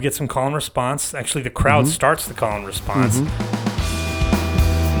some call and response. Actually, the crowd starts the call and response.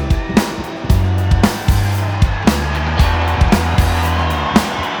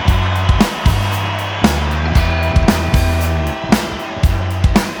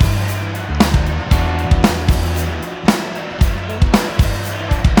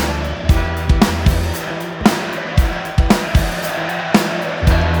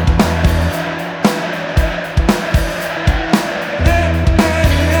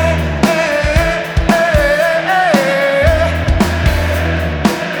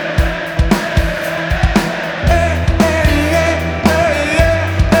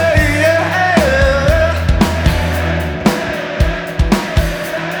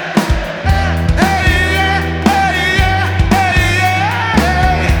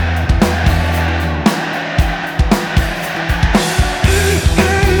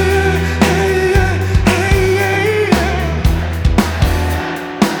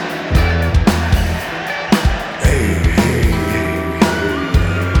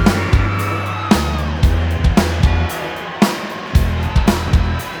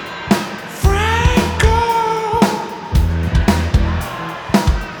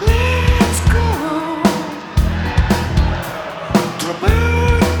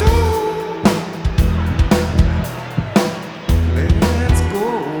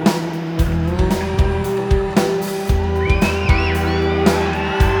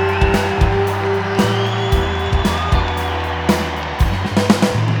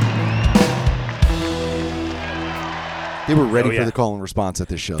 They were ready Oh, for yeah. the call and response at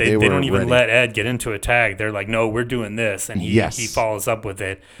this show. They were don't even ready. let Ed get into a tag. They're like, no, we're doing this. And he follows up with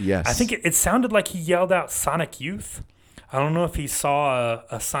it. Yes. I think it sounded like he yelled out Sonic Youth. I don't know if he saw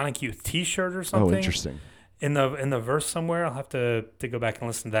a Sonic Youth T-shirt or something. Oh, interesting. In the verse somewhere. I'll have to go back and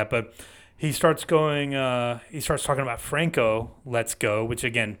listen to that. But he starts going. He starts talking about Franco. Let's go. Which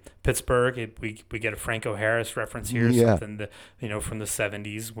again, Pittsburgh. We get a Franco Harris reference here. Yeah. Something that, from the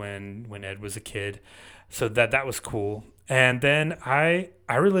 '70s when Ed was a kid. So that was cool. And then I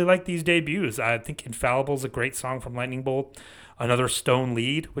really like these debuts. I think Infallible is a great song from Lightning Bolt. Another Stone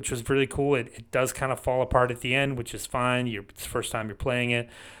lead, which was really cool. It does kind of fall apart at the end, which is fine. It's the first time you're playing it.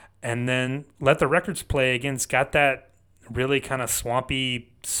 And then Let the Records Play again. It's got that really kind of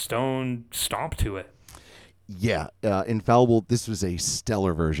swampy Stone stomp to it. Yeah, Infallible. This was a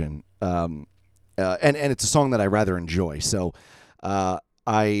stellar version, and it's a song that I rather enjoy. So,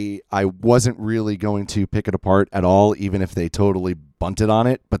 I wasn't really going to pick it apart at all, even if they totally bunted on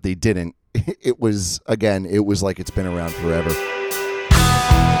it, but they didn't. It was like it's been around forever.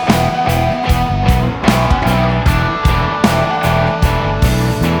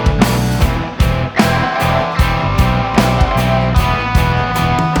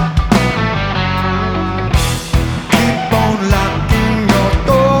 Keep on locking your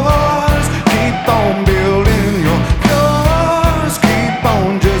doors. Keep on building your floors. Keep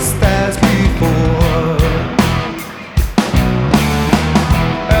on just as before.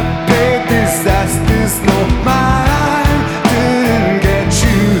 Epic disasters, no mine didn't get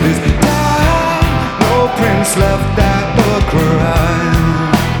you this time. No prince left at the crime.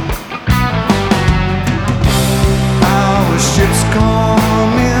 Our ship's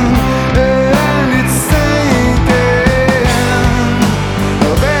coming and it's sinking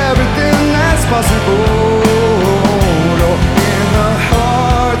of everything that's possible. In the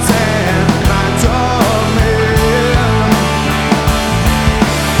hearts and minds of men,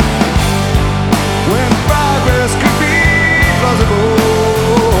 when progress could be plausible,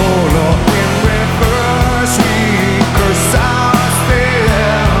 in reverse we curse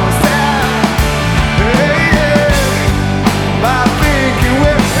ourselves. By thinking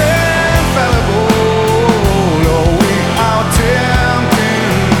we're infallible, we are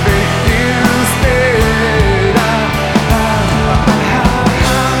tempting fate instead.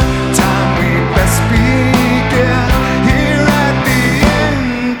 Time we best begin here at the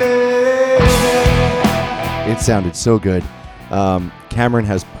end. It sounded so good. Cameron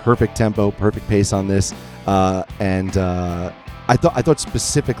has perfect tempo, perfect pace on this, and I thought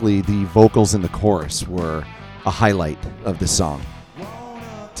specifically the vocals in the chorus were a highlight of the song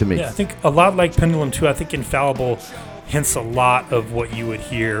to me. Yeah, I think a lot like Pendulum 2, I think Infallible hints a lot of what you would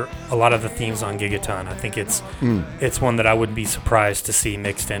hear, a lot of the themes on Gigaton. I think it's one that I wouldn't be surprised to see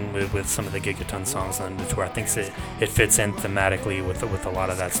mixed in with some of the Gigaton songs on the tour. I think it fits in thematically with a lot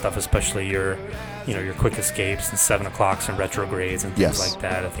of that stuff, especially your Quick Escapes and 7 O'Clocks and Retrogrades and things Yes. like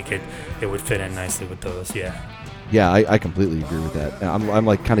that. I think it would fit in nicely with those, yeah. Yeah, I completely agree with that. I'm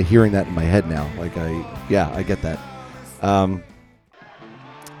like kind of hearing that in my head now. Like I get that.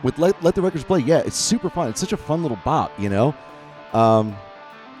 With Let the Records Play, yeah, it's super fun. It's such a fun little bop,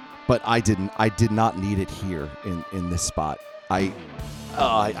 but I did not need it here in this spot. I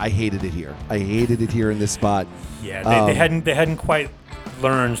hated it here. I hated it here in this spot. Yeah, they hadn't quite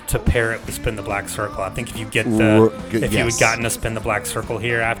learned to pair it with Spin the Black Circle. I think if you had gotten a Spin the Black Circle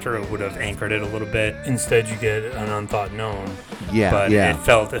here after, it would have anchored it a little bit. Instead, you get an Unthought Known. Yeah, but yeah. it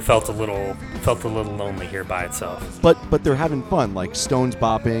felt a little lonely here by itself. But they're having fun, like Stone's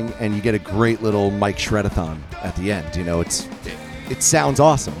bopping, and you get a great little Mike Shredathon at the end. It sounds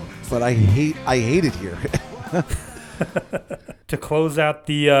awesome, but I hate it here. To close out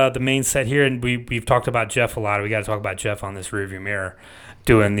the main set here, and we've talked about Jeff a lot. We got to talk about Jeff on this rearview mirror,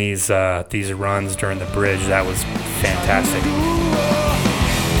 doing these runs during the bridge. That was fantastic.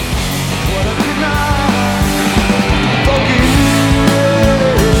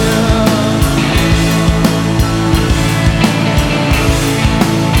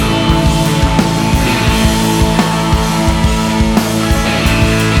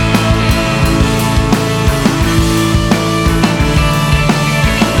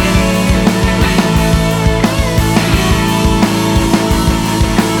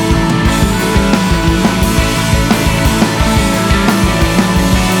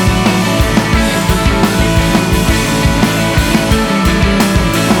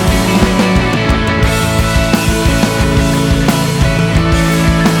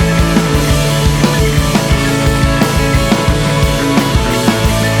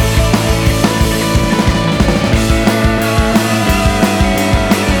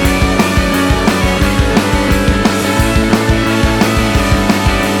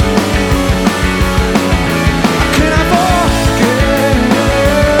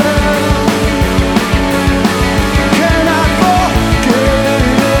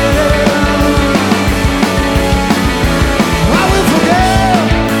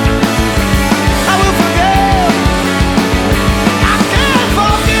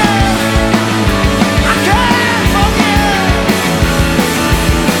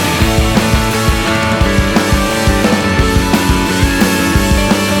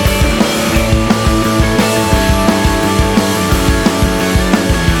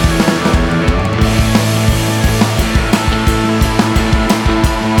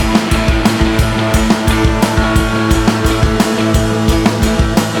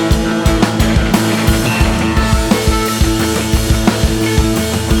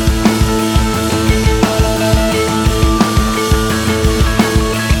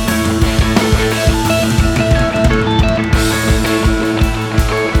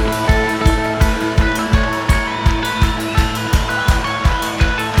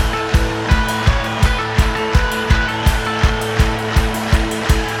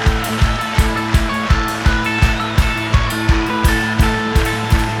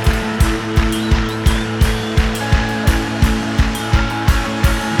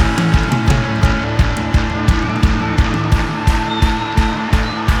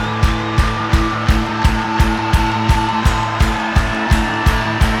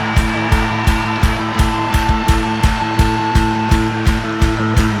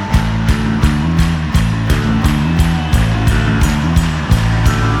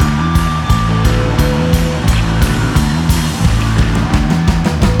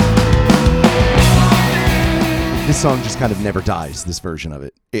 song just kind of never dies. This version of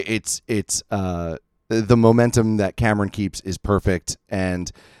it, it's the momentum that Cameron keeps is perfect,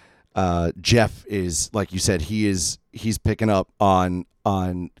 and Jeff is, like you said, he's picking up on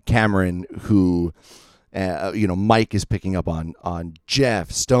Cameron, who Mike is picking up on Jeff,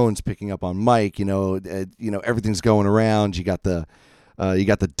 Stone's picking up on Mike. Everything's going around. You got the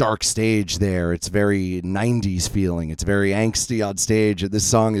dark stage there. It's very 90s feeling. It's very angsty on stage. This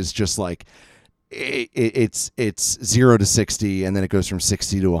song is just like it's 0 to 60, and then it goes from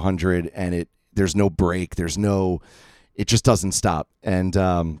 60 to 100, and there's no break. It just doesn't stop. And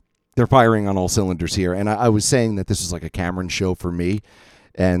they're firing on all cylinders here. And I was saying that this was like a Cameron show for me.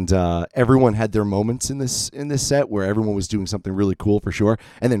 And everyone had their moments in this set where everyone was doing something really cool for sure.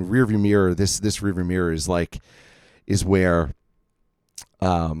 And then Rearview Mirror, this Rearview Mirror is where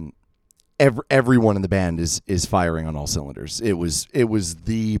everyone in the band is firing on all cylinders. It was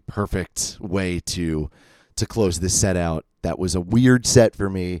the perfect way to close this set out. That was a weird set for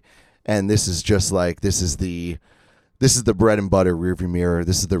me. And this is just like, this is the bread and butter Rearview Mirror.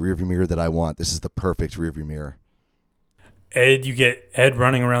 This is the Rearview Mirror that I want. This is the perfect Rearview Mirror. Ed, you get Ed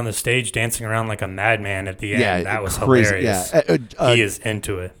running around the stage, dancing around like a madman at the end. Yeah, that was crazy. hilarious. Yeah. He is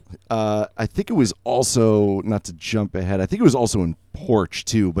into it. I think it was also, not to jump ahead, I think it was also in Porch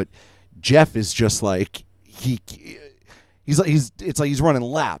too, but Jeff is just like, it's like he's running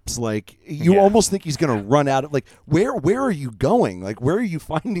laps. Like you almost think he's going to run out of, like, where are you going? Like, where are you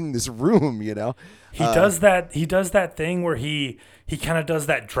finding this room? He does that thing where he kind of does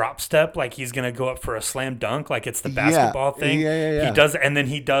that drop step, like he's going to go up for a slam dunk, like it's the basketball thing. Yeah. He does, and then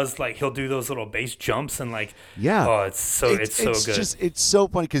he does, like, he'll do those little base jumps and like, oh, it's so good. It's so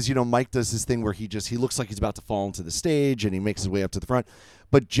funny because Mike does this thing where he looks like he's about to fall into the stage and he makes his way up to the front,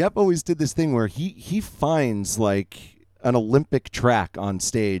 but Jeff always did this thing where he finds like an Olympic track on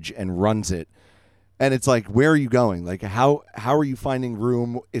stage and runs it. And it's like, where are you going? Like, how are you finding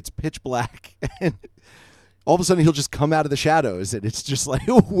room? It's pitch black. And all of a sudden he'll just come out of the shadows. And it's just like,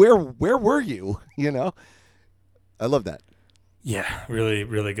 where were you? I love that. Yeah, really,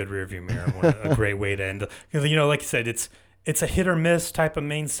 really good Rearview Mirror. A great way to end. Like you said, it's a hit or miss type of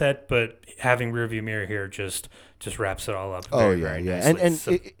main set, but having Rearview Mirror here just wraps it all up. Very nicely. And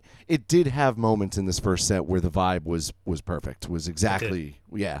so, it did have moments in this first set where the vibe was perfect. Was exactly,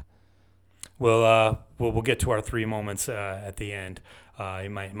 yeah. We'll get to our 3 moments at the end. You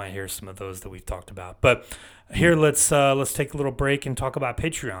might hear some of those that we've talked about. But here, let's take a little break and talk about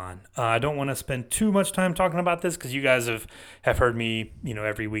Patreon. I don't want to spend too much time talking about this because you guys have heard me,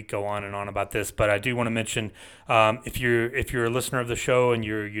 every week go on and on about this. But I do want to mention, if you're a listener of the show and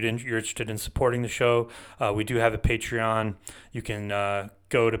you're interested in supporting the show, we do have a Patreon. You can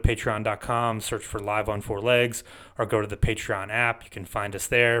go to patreon.com, search for Live on 4 Legs, or go to the Patreon app. You can find us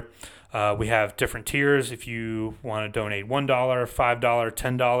there. We have different tiers. If you want to donate $1, $5,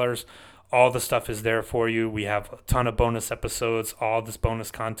 $10, all the stuff is there for you. We have a ton of bonus episodes, all this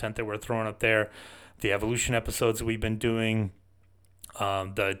bonus content that we're throwing up there. The Evolution episodes that we've been doing,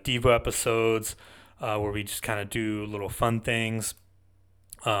 the Devo episodes, where we just kind of do little fun things.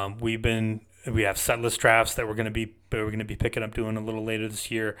 We have setlist drafts that we're going to be picking up doing a little later this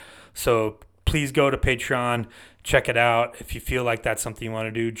year. So please go to Patreon, check it out. If you feel like that's something you want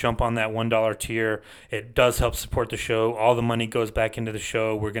to do, jump on that $1 tier. It does help support the show. All the money goes back into the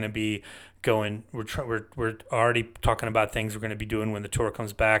show. We're going to be going. We're already talking about things we're going to be doing when the tour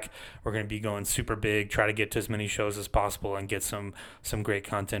comes back. We're going to be going super big, try to get to as many shows as possible and get some great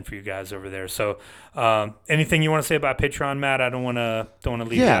content for you guys over there. So, anything you want to say about Patreon, Matt? I don't want to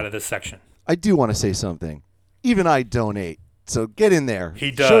leave you out of this section. I do want to say something. Even I donate. So get in there.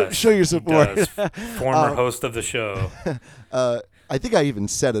 He does. Show your support. He does. Former host of the show. I think I even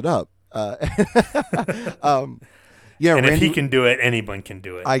set it up. Yeah, and Randy, if he can do it, anyone can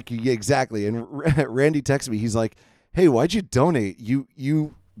do it. Yeah, exactly. And Randy texted me. He's like, "Hey, why'd you donate?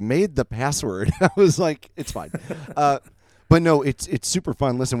 You made the password." I was like, "It's fine." But no, it's super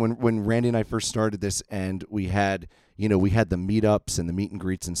fun. Listen, when Randy and I first started this, and we had the meetups and the meet and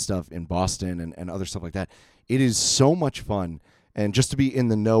greets and stuff in Boston and other stuff like that. It is so much fun, and just to be in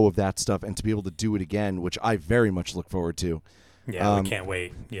the know of that stuff and to be able to do it again, which I very much look forward to. Yeah, we can't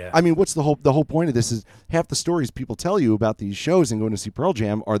wait. Yeah. I mean, what's the whole point of this is half the stories people tell you about these shows and going to see Pearl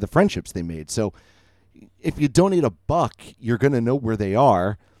Jam are the friendships they made. So if you donate $1, you're going to know where they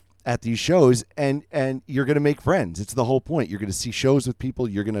are at these shows, and you're going to make friends. It's the whole point. You're going to see shows with people.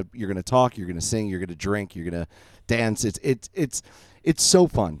 You're going to talk. You're going to sing. You're going to drink. You're going to dance. It's so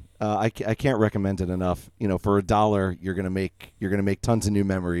fun. I can't recommend it enough. For $1, you're gonna make tons of new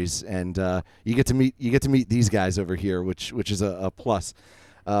memories, and you get to meet these guys over here, which is a plus.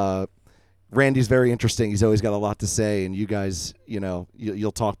 Randy's very interesting. He's always got a lot to say, and you guys,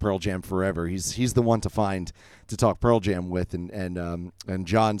 you'll talk Pearl Jam forever. He's the one to find to talk Pearl Jam with, and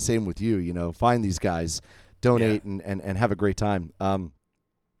John, same with you. Find these guys, donate, and have a great time.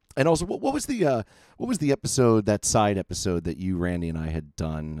 And also, what was the episode, that side episode that you, Randy, and I had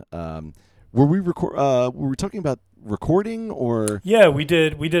done? Were we talking about recording, or? Yeah, we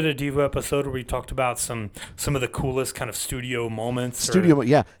did a Devo episode where we talked about some of the coolest kind of studio moments.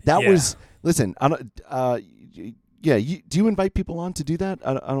 That was. Listen, I don't. Do you invite people on to do that?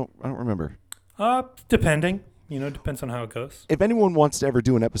 I don't remember. Depending. Depends on how it goes. If anyone wants to ever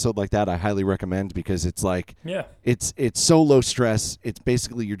do an episode like that, I highly recommend, because it's like, it's so low stress. It's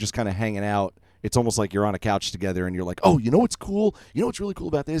basically you're just kind of hanging out. It's almost like you're on a couch together, and you're like, oh, what's cool? What's really cool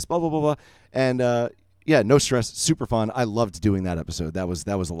about this? Blah blah blah blah. And no stress, super fun. I loved doing that episode. That was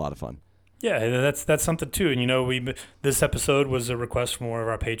a lot of fun. Yeah, that's something too. And this episode was a request from one of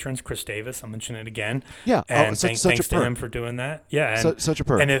our patrons, Chris Davis. I'll mention it again. Yeah, and thanks to him for doing that. Yeah, and, such a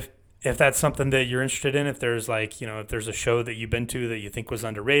perk. And if that's something that you're interested in, if there's if there's a show that you've been to that you think was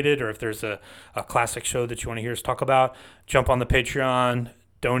underrated, or if there's a classic show that you want to hear us talk about, jump on the Patreon,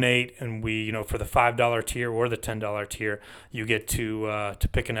 donate, and we, for the $5 tier or the $10 tier, you get to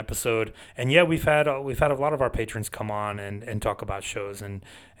pick an episode. And yeah, we've had a lot of our patrons come on and talk about shows, and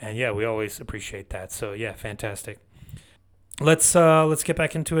yeah, we always appreciate that. So yeah, fantastic. Let's get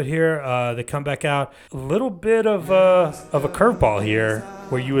back into it here. They come back out a little bit of a curveball here,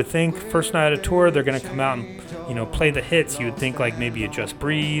 where you would think first night of tour they're going to come out and play the hits. You would think like maybe a Just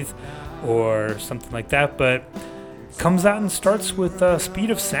Breathe or something like that, but comes out and starts with Speed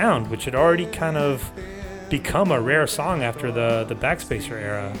of Sound, which had already kind of become a rare song after the Backspacer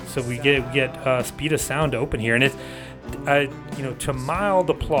era. So we get Speed of Sound to open here, and it's to mild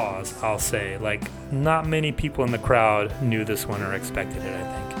applause, I'll say, like not many people in the crowd knew this one or expected it,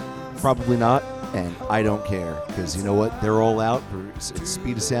 I think. Probably not, and I don't care, because you know what? They're all out for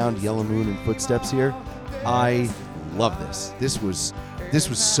Speed of Sound, Yellow Moon, and Footsteps here. I love this. This was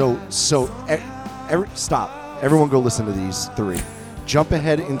so. Stop. Everyone go listen to these three. Jump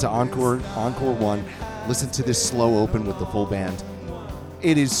ahead into Encore 1. Listen to this slow open with the full band.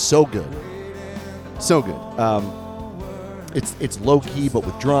 It is so good. So good. It's low key, but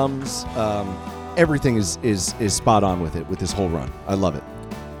with drums. Everything is spot on with it, with this whole run. I love it.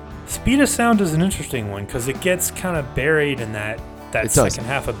 Speed of Sound is an interesting one, because it gets kind of buried in that second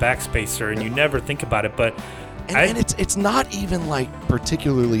half of Backspacer, and you never think about it. But and it's not even like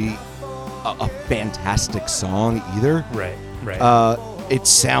particularly a fantastic song either. Right. It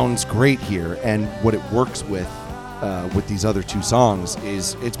sounds great here, and what it works with these other two songs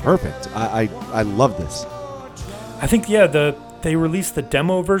it's perfect. I love this. I think they released the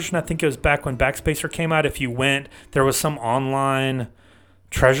demo version. I think it was back when Backspacer came out. If you went, there was some online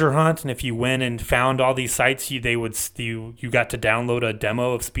treasure hunt, and if you went and found all these sites, you got to download a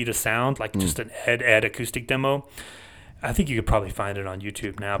demo of Speed of Sound, like just an Ed acoustic demo. I think you could probably find it on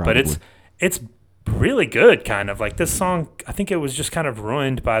YouTube now, probably. But it's really good, kind of like this song. I think it was just kind of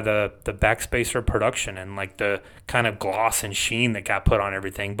ruined by the Backspacer production and like the kind of gloss and sheen that got put on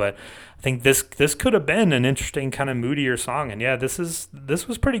everything. But I think this could have been an interesting kind of moodier song. And yeah, this was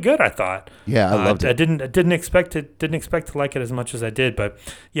pretty good, I thought. Yeah, I loved it. I didn't expect to like it as much as I did. But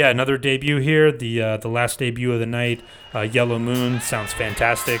yeah, another debut here. The last debut of the night, Yellow Moon, sounds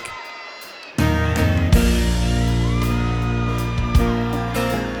fantastic.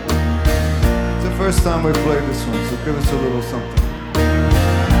 First time we played this one, so give us a little something.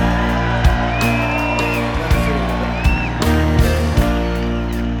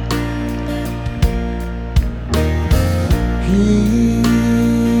 Here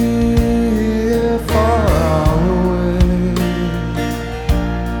far away,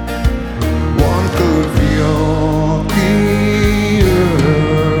 one could feel the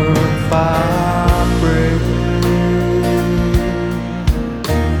earth vibrate.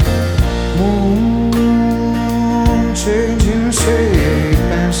 Changing shape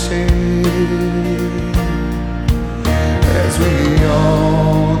and shade as we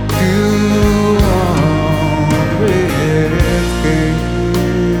all do on with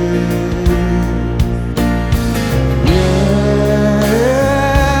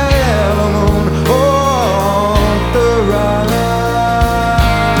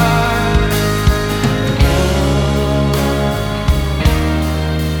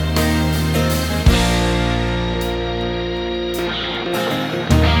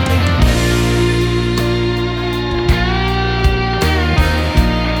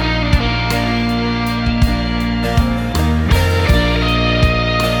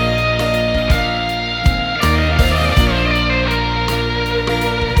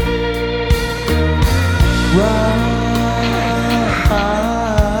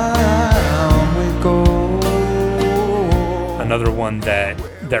another one that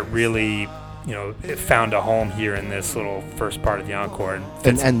really, it found a home here in this little first part of the encore and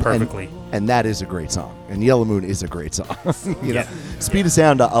fits perfectly. And that is a great song. And Yellow Moon is a great song. you know, Speed of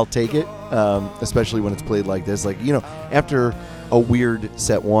Sound, I'll take it, especially when it's played like this. Like, after a weird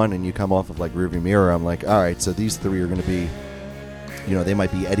set one and you come off of like Rearview Mirror, I'm like, all right, so these three are going to be, they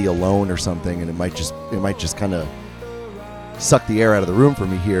might be Eddie alone or something, and it might just kind of suck the air out of the room for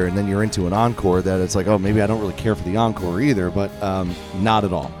me here. And then you're into an encore that it's like, oh, maybe I don't really care for the encore either, but not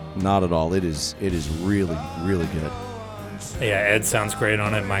at all. Not at all. It is really, really good. Yeah, Ed sounds great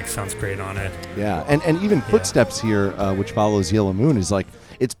on it. Mike sounds great on it. Yeah, and even Footsteps here, which follows Yellow Moon, is like,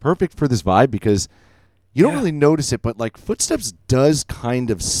 it's perfect for this vibe because you don't really notice it, but like Footsteps does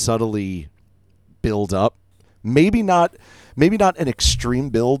kind of subtly build up. Maybe not an extreme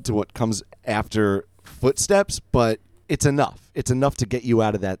build to what comes after Footsteps, but it's enough. It's enough to get you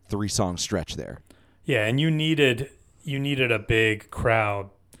out of that 3-song stretch there. Yeah, and you needed a big crowd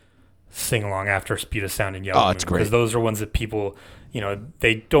sing along after Speed of Sound and Yellow Moon. It's great. Because those are ones that people,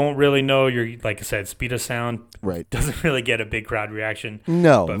 they don't really know. You're, like I said, Speed of Sound doesn't really get a big crowd reaction.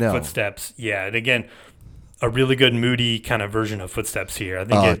 No. Footsteps, yeah. And again, a really good moody kind of version of Footsteps here. I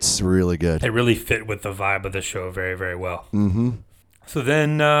think it's really good. It really fit with the vibe of the show very, very well. Mm-hmm. So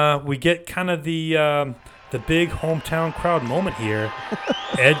then we get kind of the big hometown crowd moment here.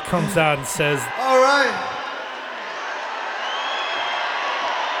 Ed comes out and says, All right.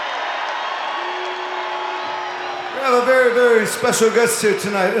 We have a very, very special guest here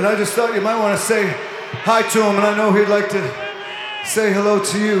tonight, and I just thought you might want to say hi to him, and I know he'd like to say hello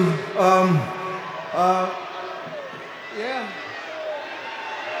to you. Yeah.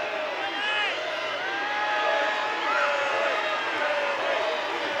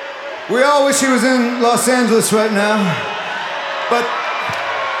 We all wish he was in Los Angeles right now, but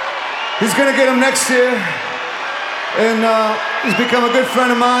he's gonna get him next year, and he's become a good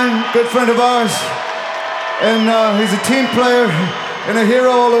friend of mine, good friend of ours. And he's a team player and a hero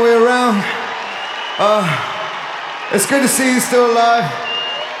all the way around. It's good to see he's still alive.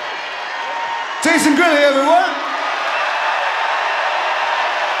 Jason Grilli, everyone.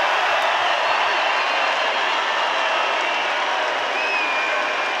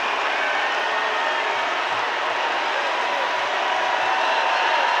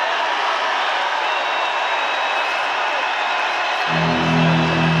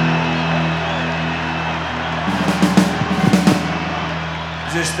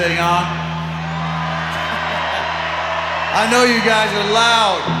 Is this thing on? I know you guys are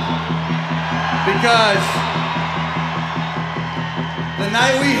loud because the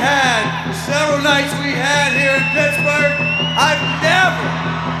night we had, the several nights we had here in Pittsburgh, I've never,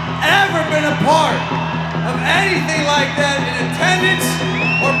 ever been a part of anything like that in attendance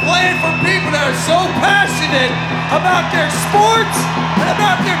or playing for people that are so passionate about their sports and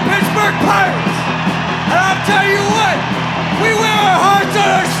about their Pittsburgh Pirates. And I'll tell you what, we wear our hearts on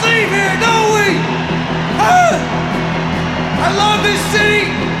our sleeve here, don't we? I love this city.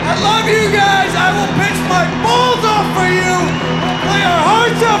 I love you guys. I will pitch my balls off for you. We'll play our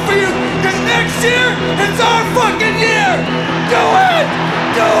hearts out for you. Because next year, it's our fucking year. Do it!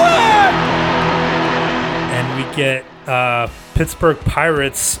 Do it! and we get Pittsburgh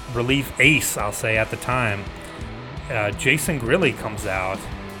Pirates relief ace, I'll say at the time. Jason Grilli comes out,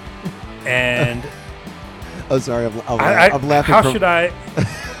 and Oh, sorry, I'm laughing. How should I?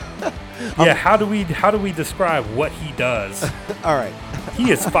 Yeah, how do we describe what he does? All right,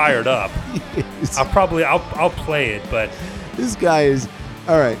 He is fired up. I'll play it, but this guy is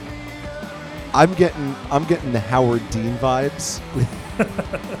all right. I'm getting the Howard Dean vibes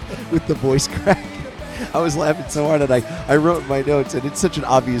with the voice crack. I was laughing so hard, and I wrote in my notes, and it's such an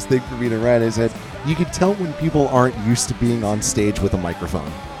obvious thing for me to write. I said, you can tell when people aren't used to being on stage with a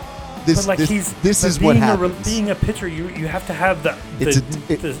microphone. This is what happens. Being a pitcher, you have to have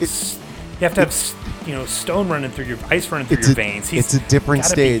you have to have stone running through your ice running through your veins. It's a different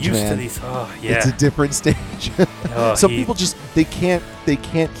stage, be used man. To these. Oh, yeah. It's a different stage. Some people just they can't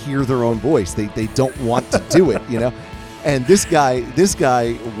hear their own voice. They don't want to do it, And this guy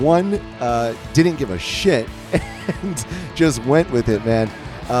one didn't give a shit and just went with it, man.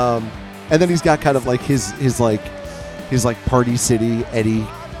 And then he's got kind of like his Party City Eddie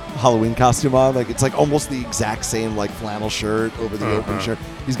Halloween costume on. Like it's like almost the exact same like flannel shirt over the open shirt.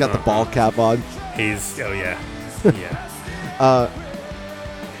 He's got the ball cap on. Yeah.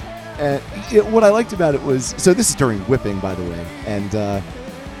 And what I liked about it was, so this is during whipping, by the way, and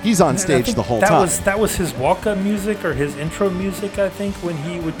he's on stage the whole time. That was his walk-up music or his intro music, I think, when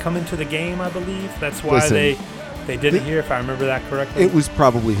he would come into the game, I believe. That's why They did it here, if I remember that correctly. It was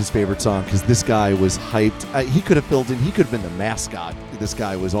probably his favorite song because this guy was hyped. He could have filled in. He could have been the mascot. This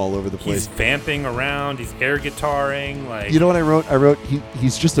guy was all over the place. He's vamping around. He's air guitaring. Like, you know what I wrote? I wrote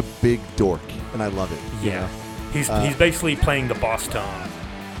he's just a big dork, and I love it. Yeah. You know? He's basically playing the boss tone.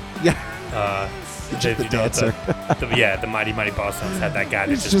 Yeah. The dancer. The Mighty Mighty Boss Tones had that guy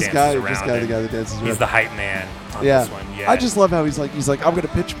that He's just dances around. the guy that dances around. He's the hype man on Yeah. this one. Yeah. I just love how he's like I'm gonna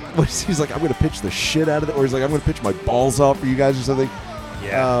pitch. He's like I'm gonna pitch the shit out of it, or he's like I'm gonna pitch my balls off for you guys or something.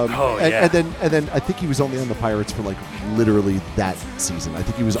 Yeah. And then I think he was only on the Pirates for like literally that season. I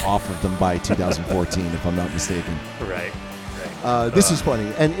think he was off of them by 2014, if I'm not mistaken. Right. This is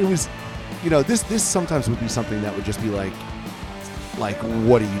funny, and it was, this sometimes would be something that would just be like,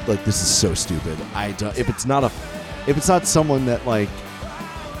 what are you like? This is so stupid. If it's not someone that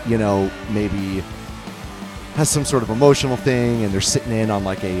maybe has some sort of emotional thing, and they're sitting in on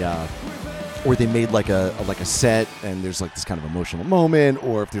like or they made like a set, and there's like this kind of emotional moment,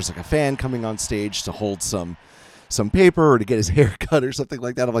 or if there's like a fan coming on stage to hold some paper or to get his hair cut or something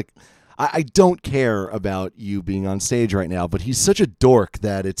like that. I'm like, I don't care about you being on stage right now, but he's such a dork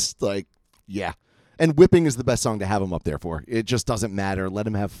that it's like, yeah. And Whipping is the best song to have him up there for. It just doesn't matter. Let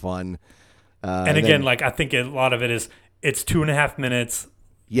him have fun. And again, I think a lot of it is it's 2.5 minutes.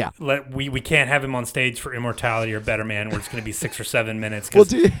 Yeah. We can't have him on stage for Immortality or Better Man where it's going to be 6 or 7 minutes. Well,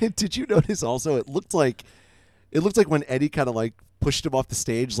 did you notice also it looked like when Eddie kind of like pushed him off the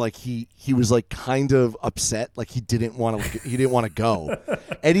stage, like he was like kind of upset, like he didn't want to go.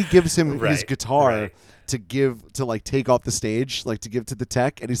 Eddie gives him his guitar to like take off the stage, like to give to the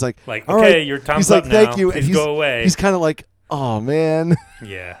tech, and he's like okay, right. your time's he's up like, now. Thank you. Please and go away. He's kind of like, oh man.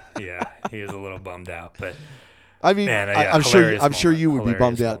 Yeah, he was a little bummed out, but I mean, man, I'm sure you would be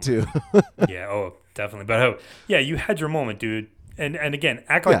bummed out too. Yeah, definitely. But you had your moment, dude. And again,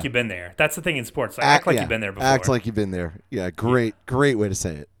 act like you've been there. That's the thing in sports. Act like you've been there before. Act like you've been there. Yeah, great way to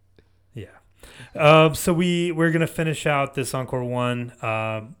say it. Yeah. So we're gonna finish out this Encore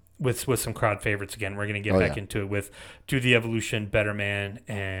 1 with some crowd favorites again. We're gonna get back into it with Do the Evolution, Better Man,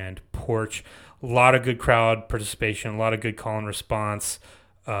 and Porch. A lot of good crowd participation. A lot of good call and response.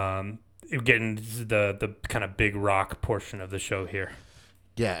 Getting the kind of big rock portion of the show here.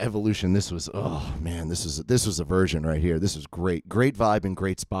 Yeah, Evolution. This was this was a version right here. This was great vibe and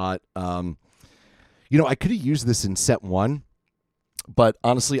great spot. I could have used this in set 1, but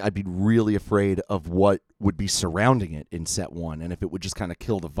honestly, I'd be really afraid of what would be surrounding it in set 1, and if it would just kind of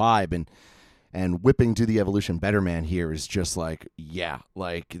kill the vibe. And Whipping Do the Evolution, Better Man here is just like,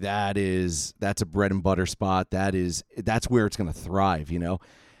 that's a bread and butter spot. That's where it's going to thrive,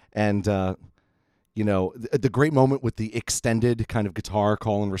 and. The great moment with the extended kind of guitar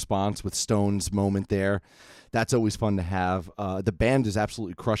call and response with Stone's moment there. That's always fun to have. The band is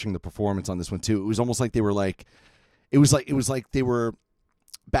absolutely crushing the performance on this one too. It was almost like they were like, it was like they were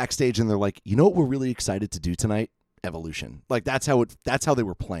backstage and they're like, you know what we're really excited to do tonight? Evolution. Like that's how they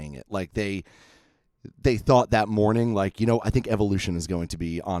were playing it. Like they thought that morning, like, I think Evolution is going to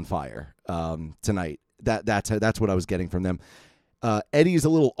be on fire tonight. That's what I was getting from them. Eddie is a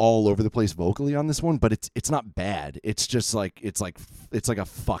little all over the place vocally on this one, but it's not bad. It's just like it's like a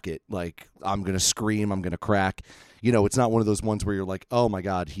fuck it. Like I'm gonna scream, I'm gonna crack. It's not one of those ones where you're like, oh my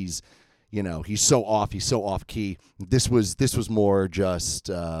god, he's so off key. This was more just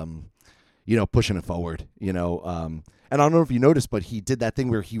pushing it forward. And I don't know if you noticed, but he did that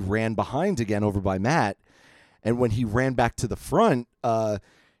thing where he ran behind again over by Matt, and when he ran back to the front,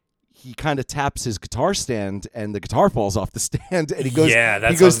 he kind of taps his guitar stand and the guitar falls off the stand and he goes,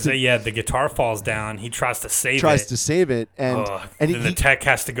 the guitar falls down. He tries to save it. And the tech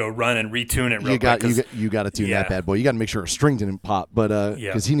has to go run and retune it real quick. You got to tune that bad boy. You got to make sure a string didn't pop, but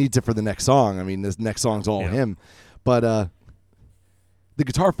because he needs it for the next song. I mean, this next song's all him, but the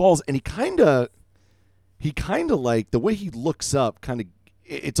guitar falls and he kind of like the way he looks up, kind of,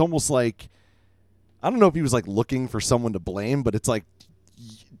 it's almost like, I don't know if he was like looking for someone to blame, but it's like,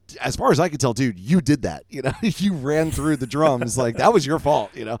 as far as I could tell, dude, you did that. You ran through the drums. Like that was your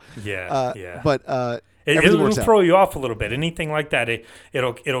fault. Yeah. But it'll throw you off a little bit. Anything like that,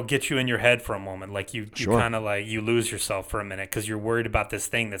 it'll get you in your head for a moment. Like you kind of like you lose yourself for a minute because you're worried about this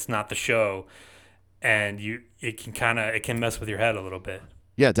thing that's not the show, and it can mess with your head a little bit.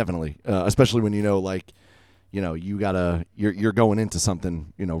 Yeah, definitely. Especially when you're going into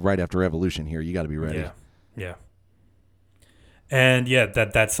something right after Evolution here. You got to be ready. Yeah. And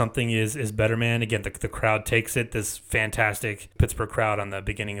that something is Better Man. Again, the crowd takes it. This fantastic Pittsburgh crowd on the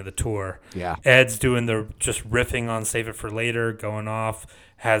beginning of the tour. Yeah. Ed's doing the just riffing on Save It for Later, going off,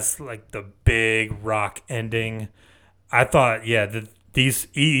 has like the big rock ending. I thought,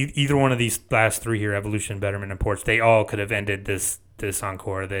 either one of these last three here, Evolution, Betterment, and Porch, they all could have ended this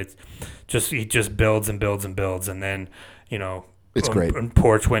encore. That he just builds and builds and builds, and then It's great. On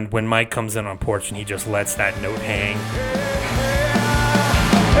Porch, when Mike comes in on Porch and he just lets that note hang.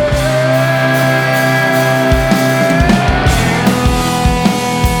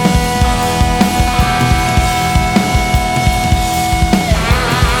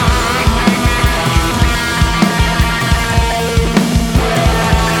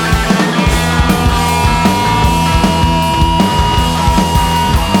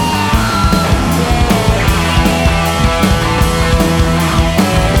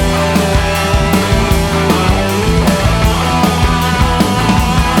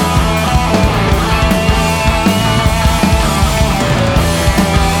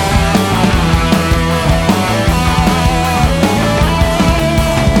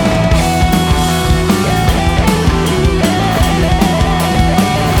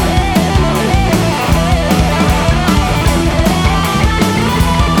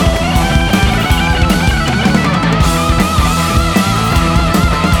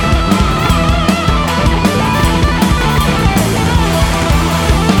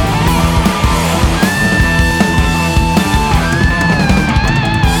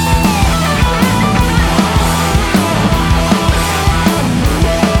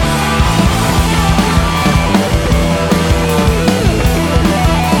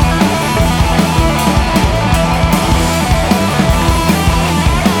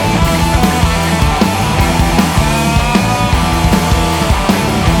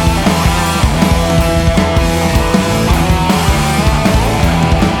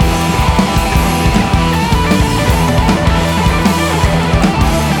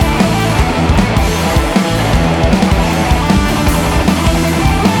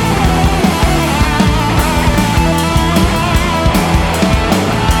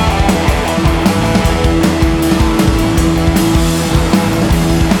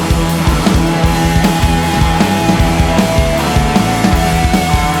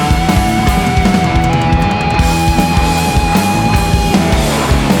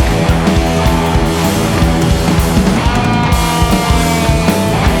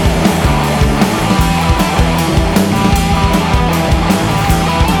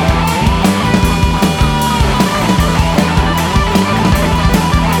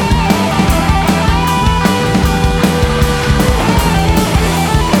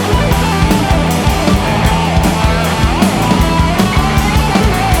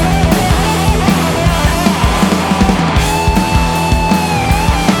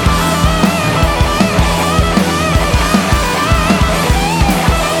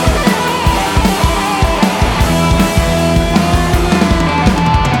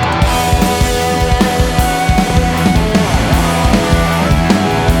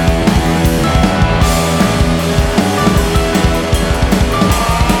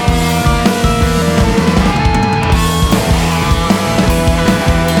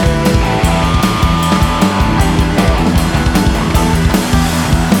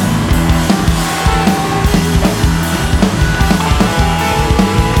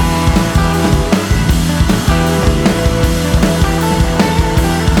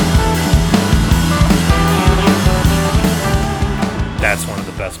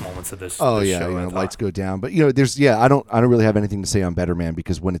 Oh this yeah, show, lights go down. But I don't really have anything to say on Better Man,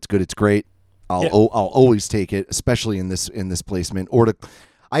 because when it's good, it's great. I'll always take it, especially in this placement.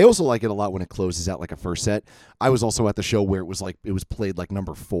 I also like it a lot when it closes out like a first set. I was also at the show where it was played like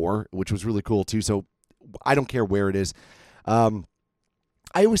number 4, which was really cool too. So I don't care where it is. I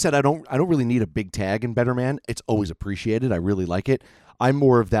always said I don't really need a big tag in Better Man. It's always appreciated. I really like it. I'm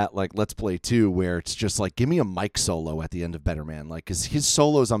more of that like Let's Play 2, where it's just like, give me a Mike solo at the end of Better Man, like, because his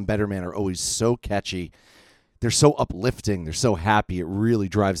solos on Better Man are always so catchy. They're so uplifting. They're so happy. It really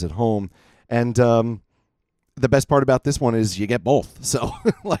drives it home. And the best part about this one is you get both. So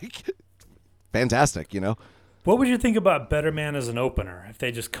like, fantastic, What would you think about Better Man as an opener? If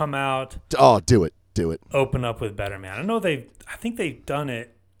they just come out, do it. Open up with Better Man. I think they've done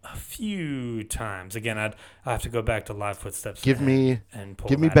it a few times. Again, I have to go back to Live Footsteps. Give me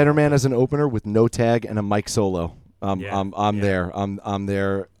Better Man as an opener with no tag and a Mike solo. I'm there. I'm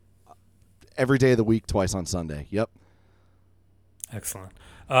there every day of the week, twice on Sunday. Yep. Excellent.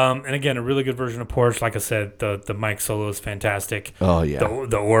 And again, a really good version of Porch. Like I said, the Mike solo is fantastic. Oh yeah.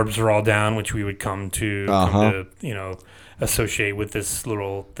 The orbs are all down, which we would come to associate with this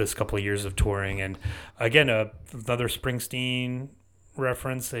couple of years of touring. And again, another Springsteen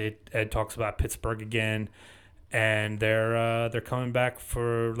reference. Ed talks about Pittsburgh again, and they're coming back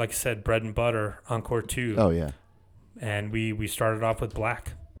for, like I said, Bread and Butter Encore 2. Oh yeah. and we started off with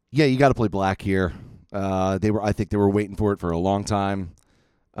Black. Yeah, you got to play Black here. I think they were waiting for it for a long time.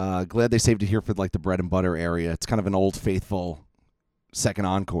 Glad they saved it here for like the bread and butter area. It's kind of an Old Faithful second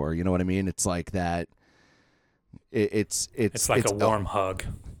encore. You know what I mean? It's like that. It's like a warm hug.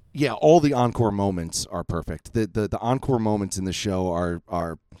 Yeah, all the encore moments are perfect. The encore moments in the show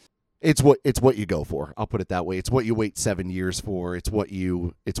are it's what you go for. I'll put it that way. It's what you wait 7 years for. It's what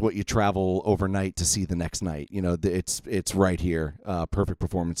you travel overnight to see the next night. You know, it's right here. Perfect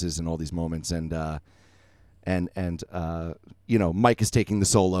performances in all these moments, and you know, Mike is taking the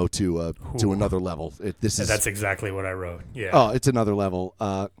solo to another level. That's exactly what I wrote. Yeah. Oh, it's another level.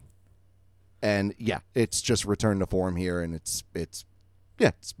 And yeah, it's just return to form here, and it's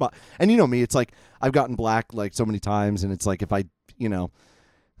and you know me, it's like I've gotten Black like so many times, and it's like if I, you know,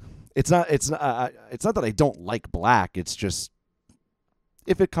 it's not that I don't like Black. It's just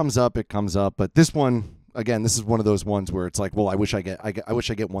if it comes up, it comes up. But this one, again, this is one of those ones where it's like, well, I wish I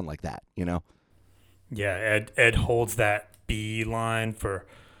get one like that, you know. Yeah, Ed holds that B line for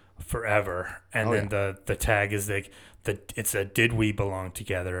forever, and then the tag is like it's a did we belong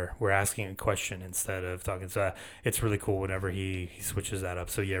together? We're asking a question instead of talking. So it's really cool whenever he switches that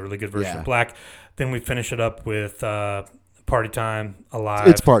up. So yeah, really good version of Black. Then we finish it up with Party Time, Alive.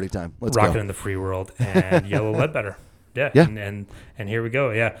 It's party time. Let's go. Rockin' in the Free World and Yellow Ledbetter. Yeah. And here we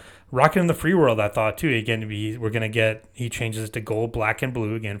go. Yeah. Rockin' in the Free World, I thought, too. Again, we're going to get, he changes it to gold, black, and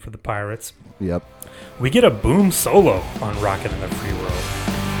blue again for the Pirates. Yep. We get a Boom solo on Rockin' in the Free World.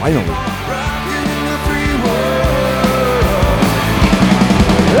 Finally. Rockin' in the free world.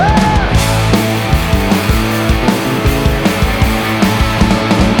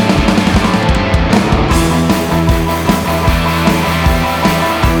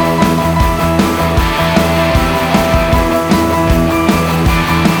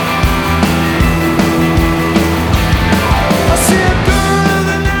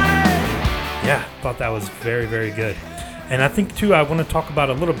 Thought that was very, very good. And I think, too, I want to talk about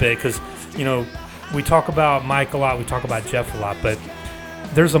a little bit because, you know, we talk about Mike a lot, we talk about Jeff a lot, but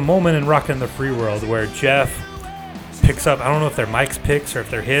there's a moment in Rockin' in the Free World where Jeff picks up, I don't know if they're Mike's picks or if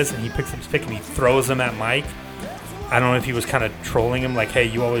they're his, and he picks up his pick and he throws them at Mike. I don't know if he was kind of trolling him, like, hey,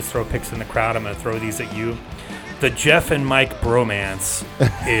 you always throw picks in the crowd, I'm going to throw these at you. The Jeff and Mike bromance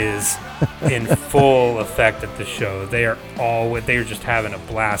is in full effect at the show. They're just having a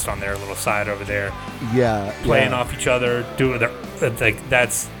blast on their little side over there. Yeah, playing off each other.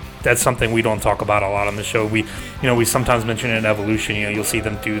 That's something we don't talk about a lot on the show. We sometimes mention it in Evolution. You know, you'll see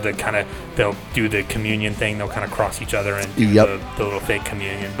them do they'll do the communion thing. They'll kind of cross each other and do the little fake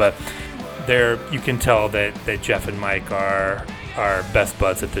communion. But you can tell that Jeff and Mike are best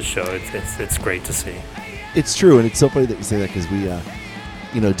buds at this show. It's great to see. It's true, and it's so funny that you say that because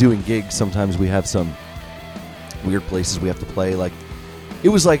we, doing gigs, sometimes we have some weird places we have to play. Like, it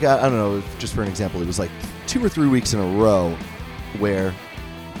was like, I don't know, just for an example, it was like 2 or 3 weeks in a row where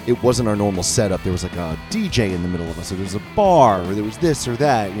it wasn't our normal setup. There was like a DJ in the middle of us, or there was a bar, or there was this or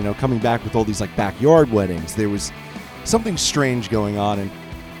that, coming back with all these like backyard weddings. There was something strange going on, and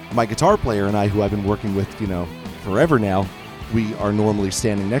my guitar player and I, who I've been working with, forever now, we are normally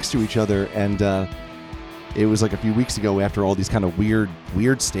standing next to each other, and it was like a few weeks ago after all these kind of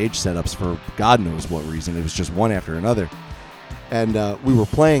weird stage setups for God knows what reason. It was just one after another. And we were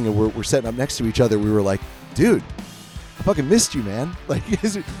playing and we're setting up next to each other. We were like, dude, I fucking missed you, man. Like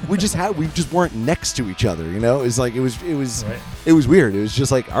we just weren't next to each other, It's like it was right. It was weird. It was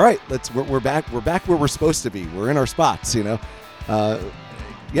just like, all right, we're back where we're supposed to be. We're in our spots,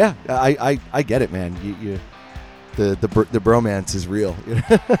 Yeah, I get it, man. The bromance is real.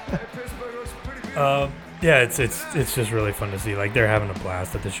 Yeah, it's just really fun to see. Like, they're having a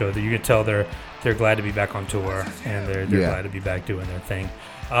blast at the show. You can tell they're glad to be back on tour, and they're glad to be back doing their thing.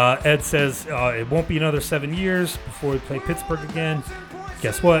 Ed says it won't be another 7 years before we play Pittsburgh again.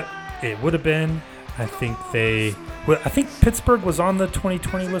 Guess what? It would have been. I think Pittsburgh was on the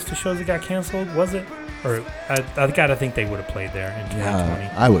 2020 list of shows that got canceled. Was it? Or I gotta think they would have played there in 2020.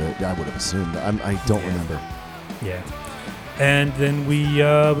 I would have assumed. I don't remember. Yeah. And then we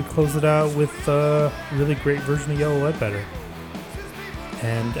close it out with a really great version of Yellow Ledbetter.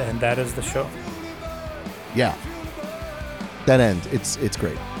 And that is the show. Yeah. That end, it's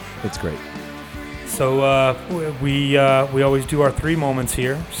great. It's great. So we always do our 3 moments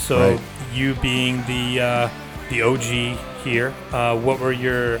here. So right. You being the OG here, what were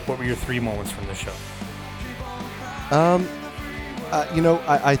your 3 moments from the show?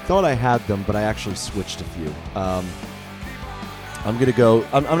 I thought I had them, but I actually switched a few. I'm gonna go.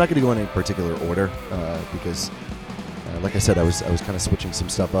 I'm not gonna go in any particular order because like I said, I was kind of switching some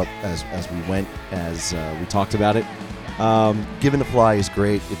stuff up as we went, as we talked about it. Given to Fly is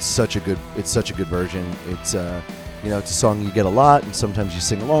great. It's such a good version. It's it's a song you get a lot, and sometimes you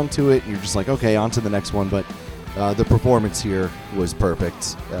sing along to it, and you're just like, okay, on to the next one. But the performance here was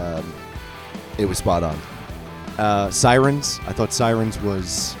perfect. It was spot on. Sirens, I thought Sirens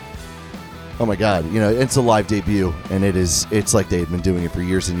was, oh my God, it's a live debut, and it's like they had been doing it for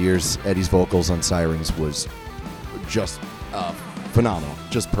years and years. Eddie's vocals on Sirens was just phenomenal,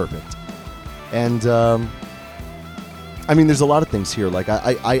 just perfect. And there's a lot of things here. Like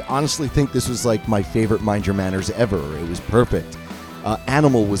I honestly think this was like my favorite Mind Your Manners ever. It was perfect.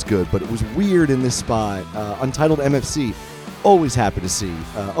 Animal was good, but it was weird in this spot. Untitled MFC, always happy to see,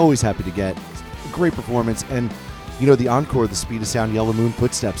 always happy to get. Great performance, and the encore, the Speed of Sound, Yellow Moon,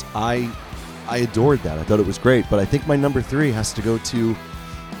 Footsteps. I adored that. I thought it was great. But I think my number 3 has to go to.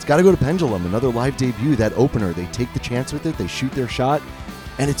 It's got to go to Pendulum, another live debut. That opener, they take the chance with it, they shoot their shot,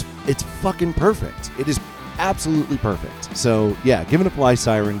 and it's fucking perfect. It is absolutely perfect. So yeah, Given to Fly,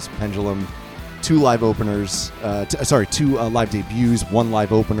 Sirens, Pendulum, 2 live openers. 2 live debuts, 1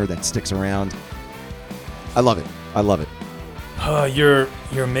 live opener that sticks around. I love it. I love it.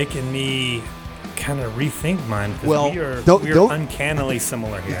 You're making me kind of rethink mine. Well, we are uncannily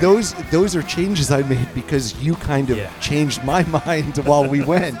similar here. Those are changes I made because you kind of changed my mind while we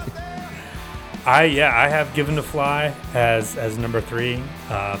went. I have Given to Fly as number 3.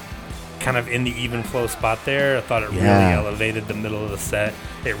 Kind of in the even flow spot there. I thought it really elevated the middle of the set.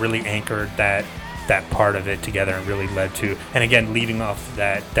 It really anchored that part of it together and really led to, and again, leading off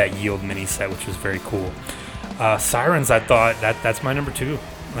that Yield mini set, which was very cool. Sirens, I thought that's my number 2.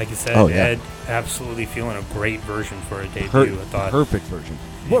 Like you said, Ed, absolutely feeling a great version for a debut. I thought perfect version.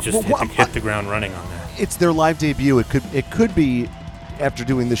 Hit the ground running on that. It's their live debut. It could be after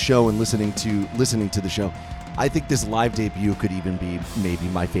doing the show and listening to the show. I think this live debut could even be maybe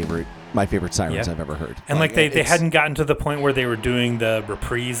my favorite Sirens I've ever heard. And they hadn't gotten to the point where they were doing the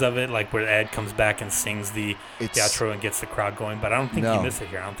reprise of it, like where Ed comes back and sings the outro and gets the crowd going. But I don't think you miss it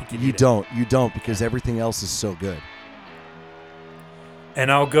here. I don't think you don't because everything else is so good. And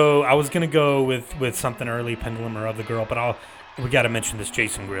I was going to go with something early, Pendulum or Of the Girl, but we got to mention this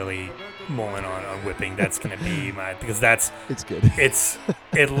Jason Grilly mulling on Whipping. That's going to be because it's good.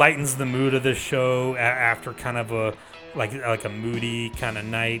 It lightens the mood of the show after kind of a like a moody kind of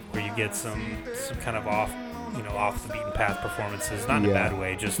night where you get some kind of off the beaten path performances, not in a bad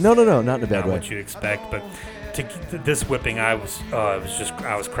way, just no, not in a bad way. What you expect, but this Whipping, I was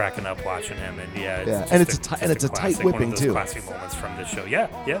cracking up watching him, and it's a tight whipping one of those too. Classic moments from this show,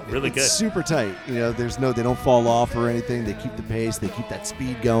 really good. Super tight. They don't fall off or anything. They keep the pace. They keep that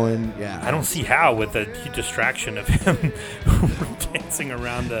speed going. Yeah. I don't see how with the distraction of him dancing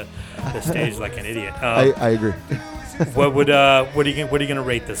around the stage like an idiot. I agree. What are you gonna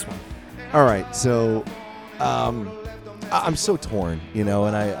rate this one? All right, so I'm so torn, and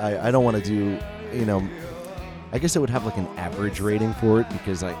I don't want to do, I guess I would have like an average rating for it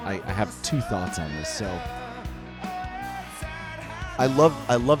because I have 2 thoughts on this. So I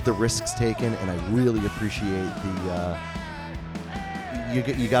love the risks taken, and I really appreciate the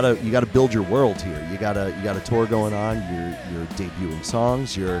you gotta build your world here. You got a tour going on. You're debuting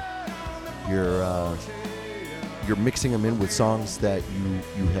songs. You're mixing them in with songs that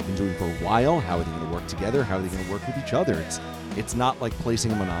you have been doing for a while. How are they going to work together? How are they going to work with each other? It's not like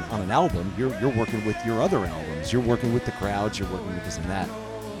placing them on an album. You're working with your other albums. You're working with the crowds. You're working with this and that.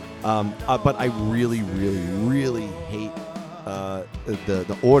 But I really, really, really hate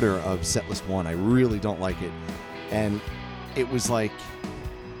the order of Setlist 1. I really don't like it. And it was like,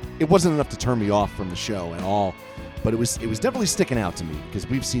 it wasn't enough to turn me off from the show at all. But it was definitely sticking out to me because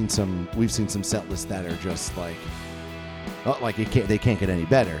we've seen some set lists that are just like they can't get any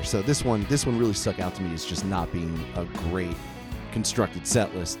better. So this one really stuck out to me as just not being a great constructed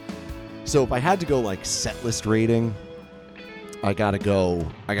set list. So if I had to go like set list rating, I gotta go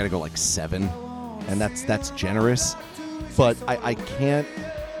like 7, and that's generous. But I can't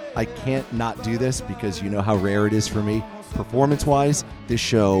not do this because you know how rare it is for me. Performance wise, this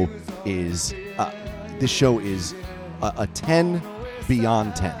show is a 10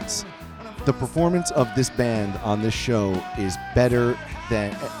 beyond 10s. The performance of this band on this show is better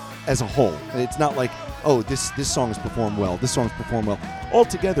than as a whole. It's not like, oh, this song is performed well, this song's performed well.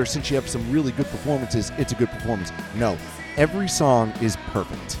 Altogether, since you have some really good performances, it's a good performance. No, every song is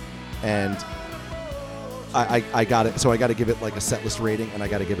perfect. And I got it. So I got to give it like a set list rating, and I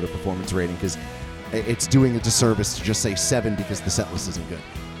got to give it a performance rating because it's doing a disservice to just say 7 because the set list isn't good.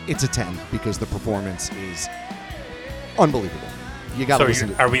 It's a 10 because the performance is unbelievable. You got to listen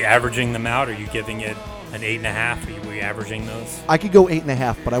to it. Are we averaging them out? Or are you giving it An 8.5? Were you averaging those? I could go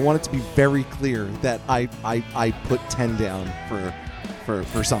 8.5, but I want it to be very clear that I put 10 down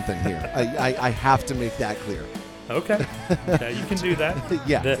for something here. I have to make that clear. Okay. Yeah, you can do that.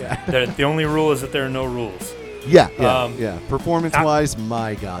 Yeah. The only rule is that there are no rules. Yeah. Performance-wise,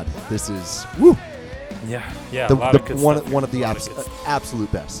 my God, this is woo. Yeah. A lot of good stuff. One of the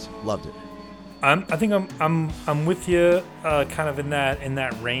absolute best. Loved it. I think I'm with you, kind of in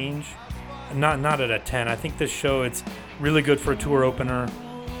that range. Not at a 10. I think this show, it's really good for a tour opener.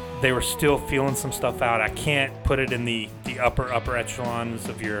 They were still feeling some stuff out. I can't put it in the upper echelons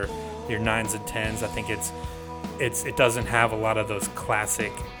of your 9s and 10s. I think it doesn't have a lot of those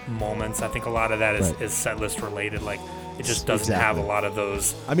classic moments. I think a lot of that is set list related. Like, it just doesn't have a lot of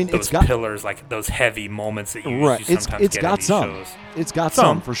those. I mean, those pillars, like those heavy moments that you usually sometimes get in these shows. It's got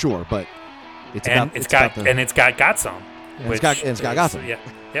some for sure, but it's got some. And it's got some.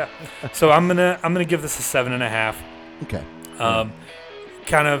 Yeah. So I'm gonna give this a 7.5. Okay.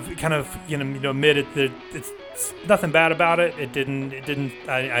 Kind of mid. It's nothing bad about it. It didn't.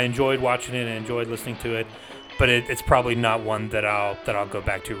 I enjoyed watching it and enjoyed listening to it, but it's probably not one that I'll go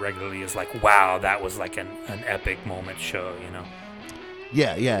back to regularly. Is like, wow, that was like an epic moment show.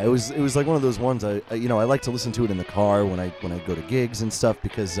 Yeah. It was like one of those ones. I like to listen to it in the car when I go to gigs and stuff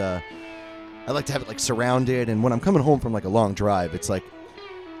because I like to have it like surrounded. And when I'm coming home from like a long drive, it's like.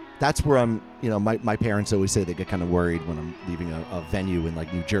 That's where I'm, my parents always say they get kind of worried when I'm leaving a venue in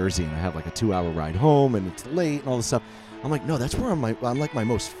like New Jersey and I have like a 2-hour ride home and it's late and all this stuff. I'm like, no, that's where I'm like my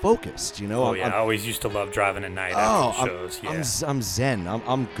most focused, Oh, yeah. I always used to love driving at night after the shows. Yeah. I'm zen.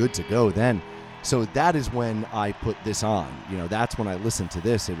 I'm good to go then. So that is when I put this on. That's when I listened to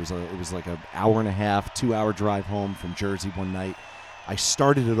this. It was like an hour and a half, 2-hour drive home from Jersey one night. I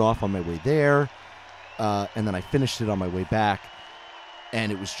started it off on my way there, and then I finished it on my way back. And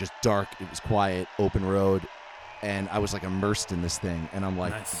it was just dark. It was quiet, open road, and I was like immersed in this thing. And I'm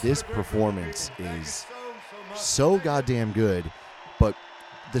like, This performance is so goddamn good. But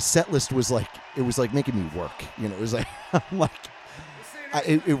the set list was like, it was like making me work. It was like,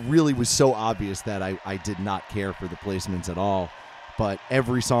 it really was so obvious that I did not care for the placements at all. But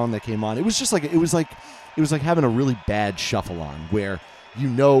every song that came on, it was just like, it was like having a really bad shuffle on where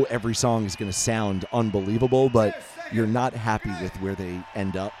every song is going to sound unbelievable, but you're not happy with where they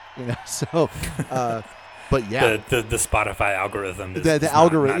end up, So, but yeah, the Spotify algorithm. The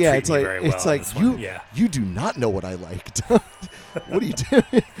algorithm, not it's like very it's well like you do not know what I liked. What are you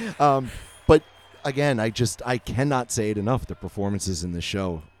doing? But again, I cannot say it enough. The performances in the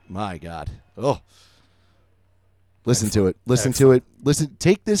show, my God, listen to it.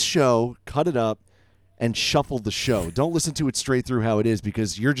 Take this show, cut it up, and shuffle the show. Don't listen to it straight through how it is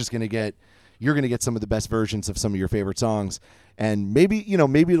because you're just gonna get some of the best versions of some of your favorite songs, and maybe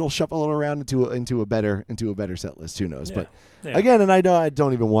it'll shuffle it around into a better set list. Who knows? Yeah. But again, and I know I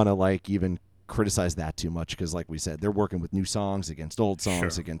don't even want to even criticize that too much because, like we said, they're working with new songs against old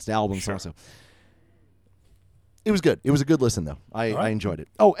songs against album songs. So it was good. It was a good listen though. I enjoyed it.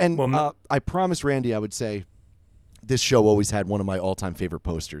 Oh, and I promised Randy I would say this show always had one of my all-time favorite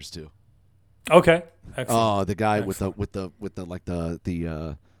posters too. Okay. Excellent. Oh, the guy Excellent. with the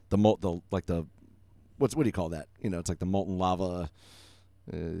what do you call that? It's like the molten lava.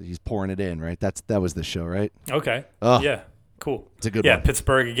 He's pouring it in, right? That was the show, right? Okay. Oh, yeah. Cool. It's a good one. Yeah,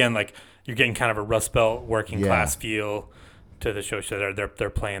 Pittsburgh again. Like you're getting kind of a Rust Belt working class feel to the show. So they're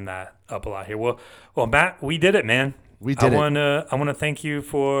playing that up a lot here. Well, Matt, we did it, man. We did it. I want to thank you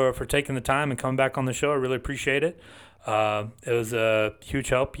for taking the time and coming back on the show. I really appreciate it. It was a huge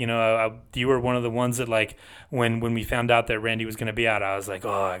help. You were one of the ones that like when we found out that Randy was going to be out, I was like,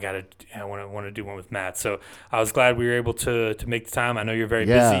 I want to do one with Matt. So I was glad we were able to make the time. I know you're very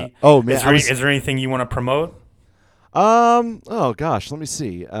busy. Oh man, is there anything you want to promote? Oh gosh, let me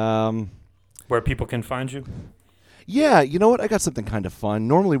see. Where people can find you? Yeah, you know what? I got something kind of fun.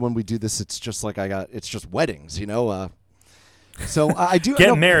 Normally when we do this, it's just weddings. So I do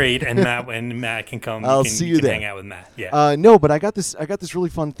get married, and Matt can come. I'll see you there. Hang out with Matt. Yeah. No, but I got this really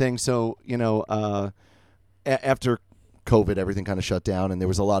fun thing. So after COVID, everything kind of shut down, and there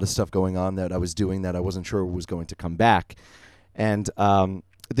was a lot of stuff going on that I was doing that I wasn't sure was going to come back. And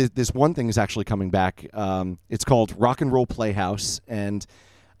this one thing is actually coming back. It's called Rock and Roll Playhouse, and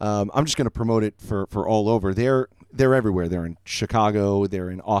I'm just going to promote it for all over. They're everywhere. They're in Chicago. They're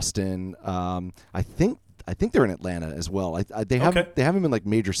in Austin. I think they're in Atlanta as well. They have them in like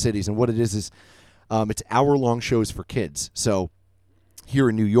major cities, and what it is it's hour-long shows for kids. So here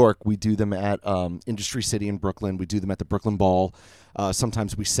in New York, we do them at Industry City in Brooklyn. We do them at the Brooklyn Ball.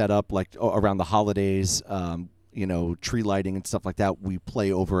 Sometimes we set up like around the holidays, tree lighting and stuff like that. We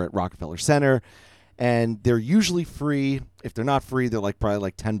play over at Rockefeller Center. and they're usually free. If they're not free, they're like probably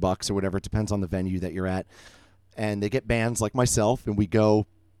like $10 or whatever. It depends on the venue that you're at. And they get bands like myself, and we go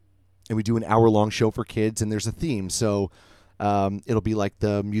and we do an hour-long show for kids, and there's a theme. So it'll be like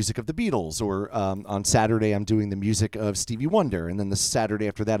the music of the Beatles, or on Saturday I'm doing the music of Stevie Wonder, and then the Saturday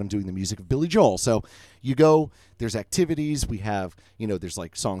after that I'm doing the music of Billy Joel. So you go, there's activities, we have, there's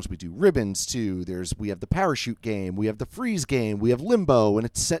like songs we do ribbons to, we have the parachute game, we have the freeze game, we have limbo, and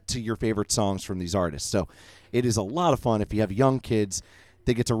it's set to your favorite songs from these artists. So it is a lot of fun. If you have young kids,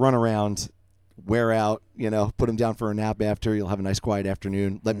 they get to run around, wear out, put them down for a nap after. You'll have a nice quiet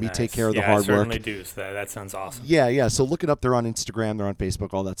afternoon. Let me take care of the hard work. I certainly do. So that sounds awesome. Yeah. So look it up. They're on Instagram. They're on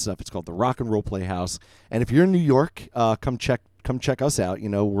Facebook, all that stuff. It's called the Rock and Roll Playhouse. And if you're in New York, come check us out.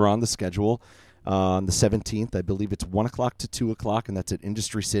 We're on the schedule on the 17th. I believe it's 1 o'clock to 2 o'clock, and that's at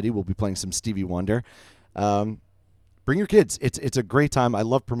Industry City. We'll be playing some Stevie Wonder. Bring your kids. It's a great time. I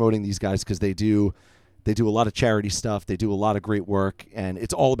love promoting these guys because they do a lot of charity stuff. They do a lot of great work, and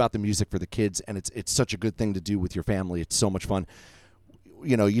it's all about the music for the kids, and it's such a good thing to do with your family. It's so much fun.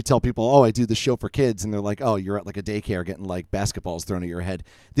 You tell people, oh, I do the show for kids, and they're like, oh, you're at like a daycare getting like basketballs thrown at your head.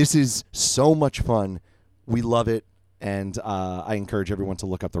 This is so much fun. We love it, and I encourage everyone to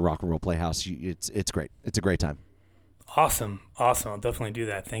look up the Rock and Roll Playhouse. It's great. It's a great time. Awesome. I'll definitely do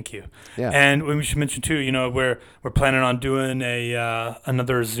that. Thank you. Yeah. And we should mention too, we're planning on doing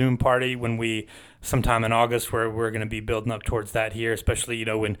another Zoom party sometime in August, where we're going to be building up towards that here, especially,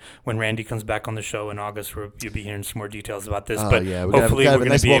 when Randy comes back on the show in August, where you'll be hearing some more details about this. But yeah, hopefully we're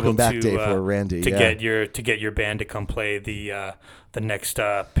going to be able to for Randy, get your band to come play the next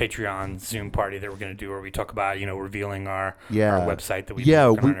Patreon Zoom party that we're going to do, where we talk about, revealing our website that we've been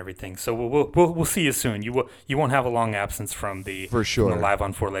working on and everything. So we'll see you soon. You won't have a long absence from the Live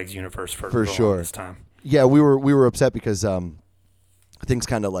on Four Legs universe for sure this time. Yeah, we were upset because things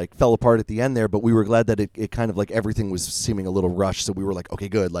kind of like fell apart at the end there, but we were glad that it kind of like everything was seeming a little rushed. So we were like, okay,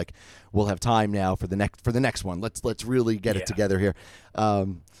 good. Like we'll have time now for the next one. Let's really get it together here.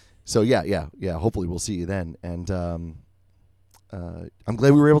 So yeah. Hopefully we'll see you then. And I'm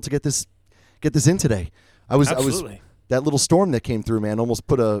glad we were able to get this in today. Absolutely. I was that little storm that came through, man, almost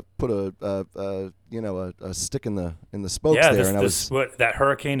put a stick in the spokes there. And that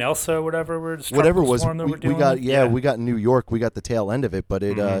Hurricane Elsa, or whatever we got New York, we got the tail end of it, but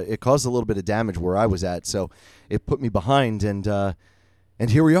it caused a little bit of damage where I was at, so it put me behind, and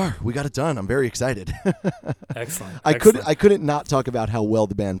here we are. We got it done. I'm very excited. Excellent. I couldn't not talk about how well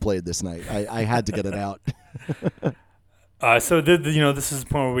the band played this night. I had to get it out. So this is the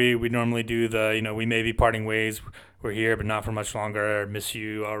point where we normally do we may be parting ways. We're here, but not for much longer. Miss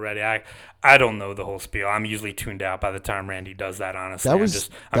you already. I don't know the whole spiel. I'm usually tuned out by the time Randy does that, honestly.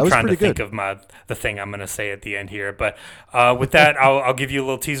 I'm trying to think of the thing I'm going to say at the end here. But with that, I'll give you a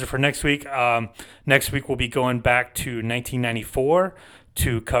little teaser for next week. Next week we'll be going back to 1994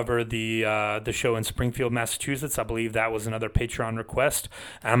 to cover the show in Springfield, Massachusetts. I believe that was another Patreon request.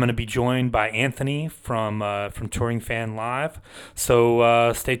 I'm going to be joined by Anthony from Touring Fan Live.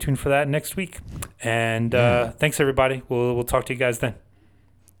 So stay tuned for that next week. And thanks, everybody. We'll talk to you guys then.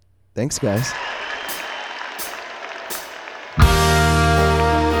 Thanks, guys.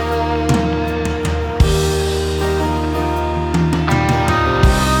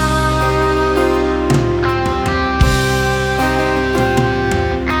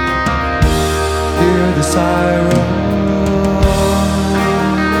 Hear the siren,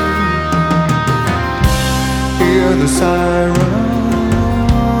 hear the sirens,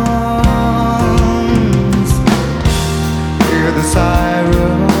 hear the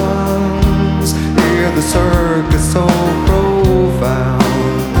sirens, hear the circus so profound.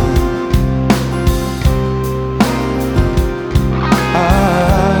 I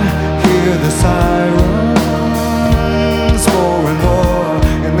hear the sirens more and more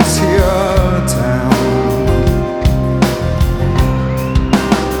in this here town.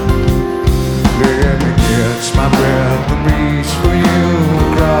 Let me catch my breath and reach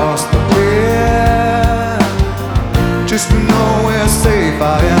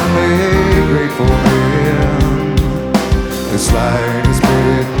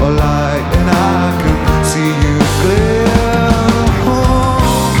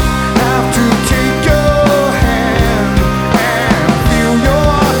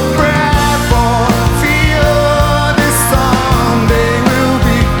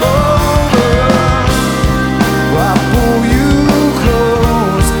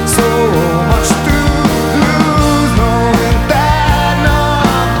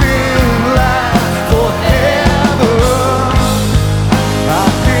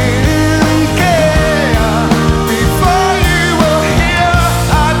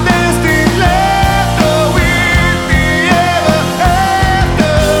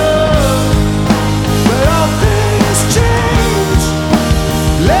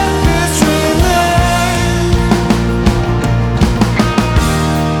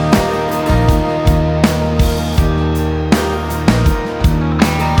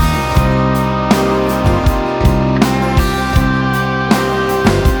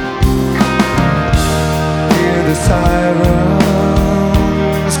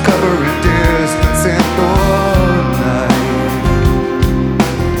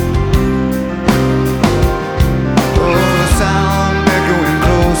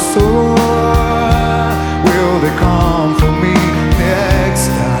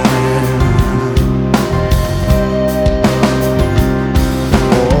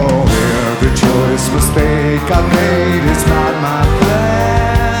I've made, it's not my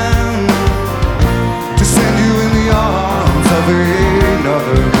plan to send you in the arms of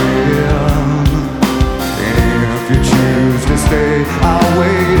another man. And if you choose to stay, I'll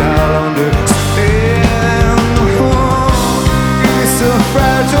wait, I'll understand. It's a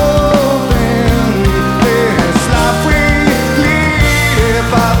fragile thing, this life we lead. If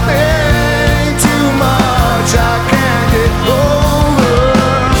I think too much, I can't get over.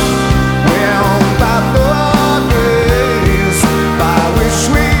 Well, by the grace by which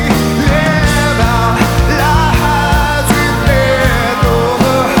we live our lives with death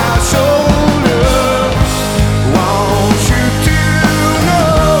over our shoulders, want you to know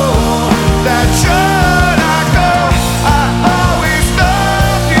that should I go, I always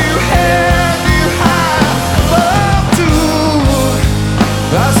love you, held you high above too.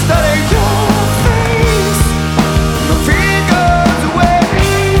 I study your face, the fear goes away.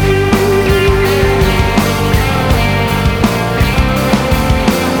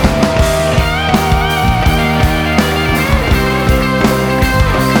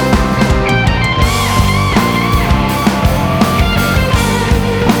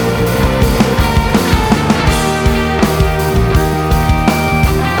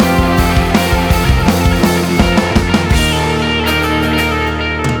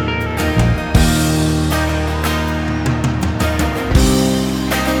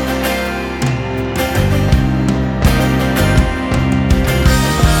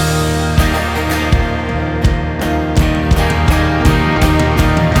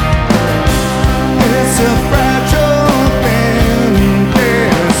 It's a fragile thing,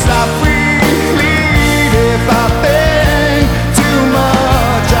 this life we lead. If I think too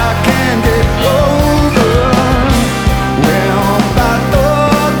much, I can't get over. Well, by the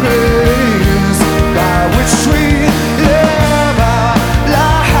grace by which we live our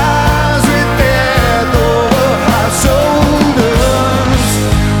lives with death over our shoulders,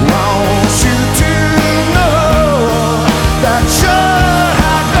 want you to know that should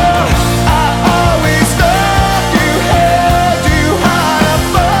I go, I always loved you, held you high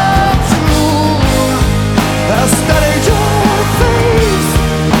above you. I studied your face,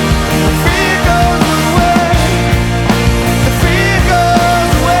 the fear goes away, the fear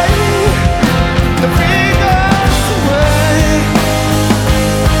goes away, the fear goes away,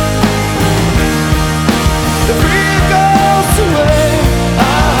 the fear goes away.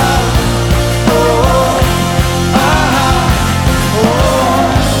 Oh,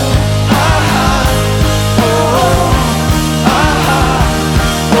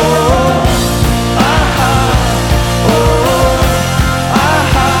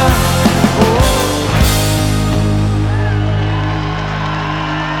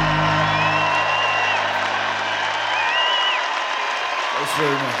 Thanks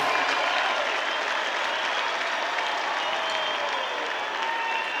very much.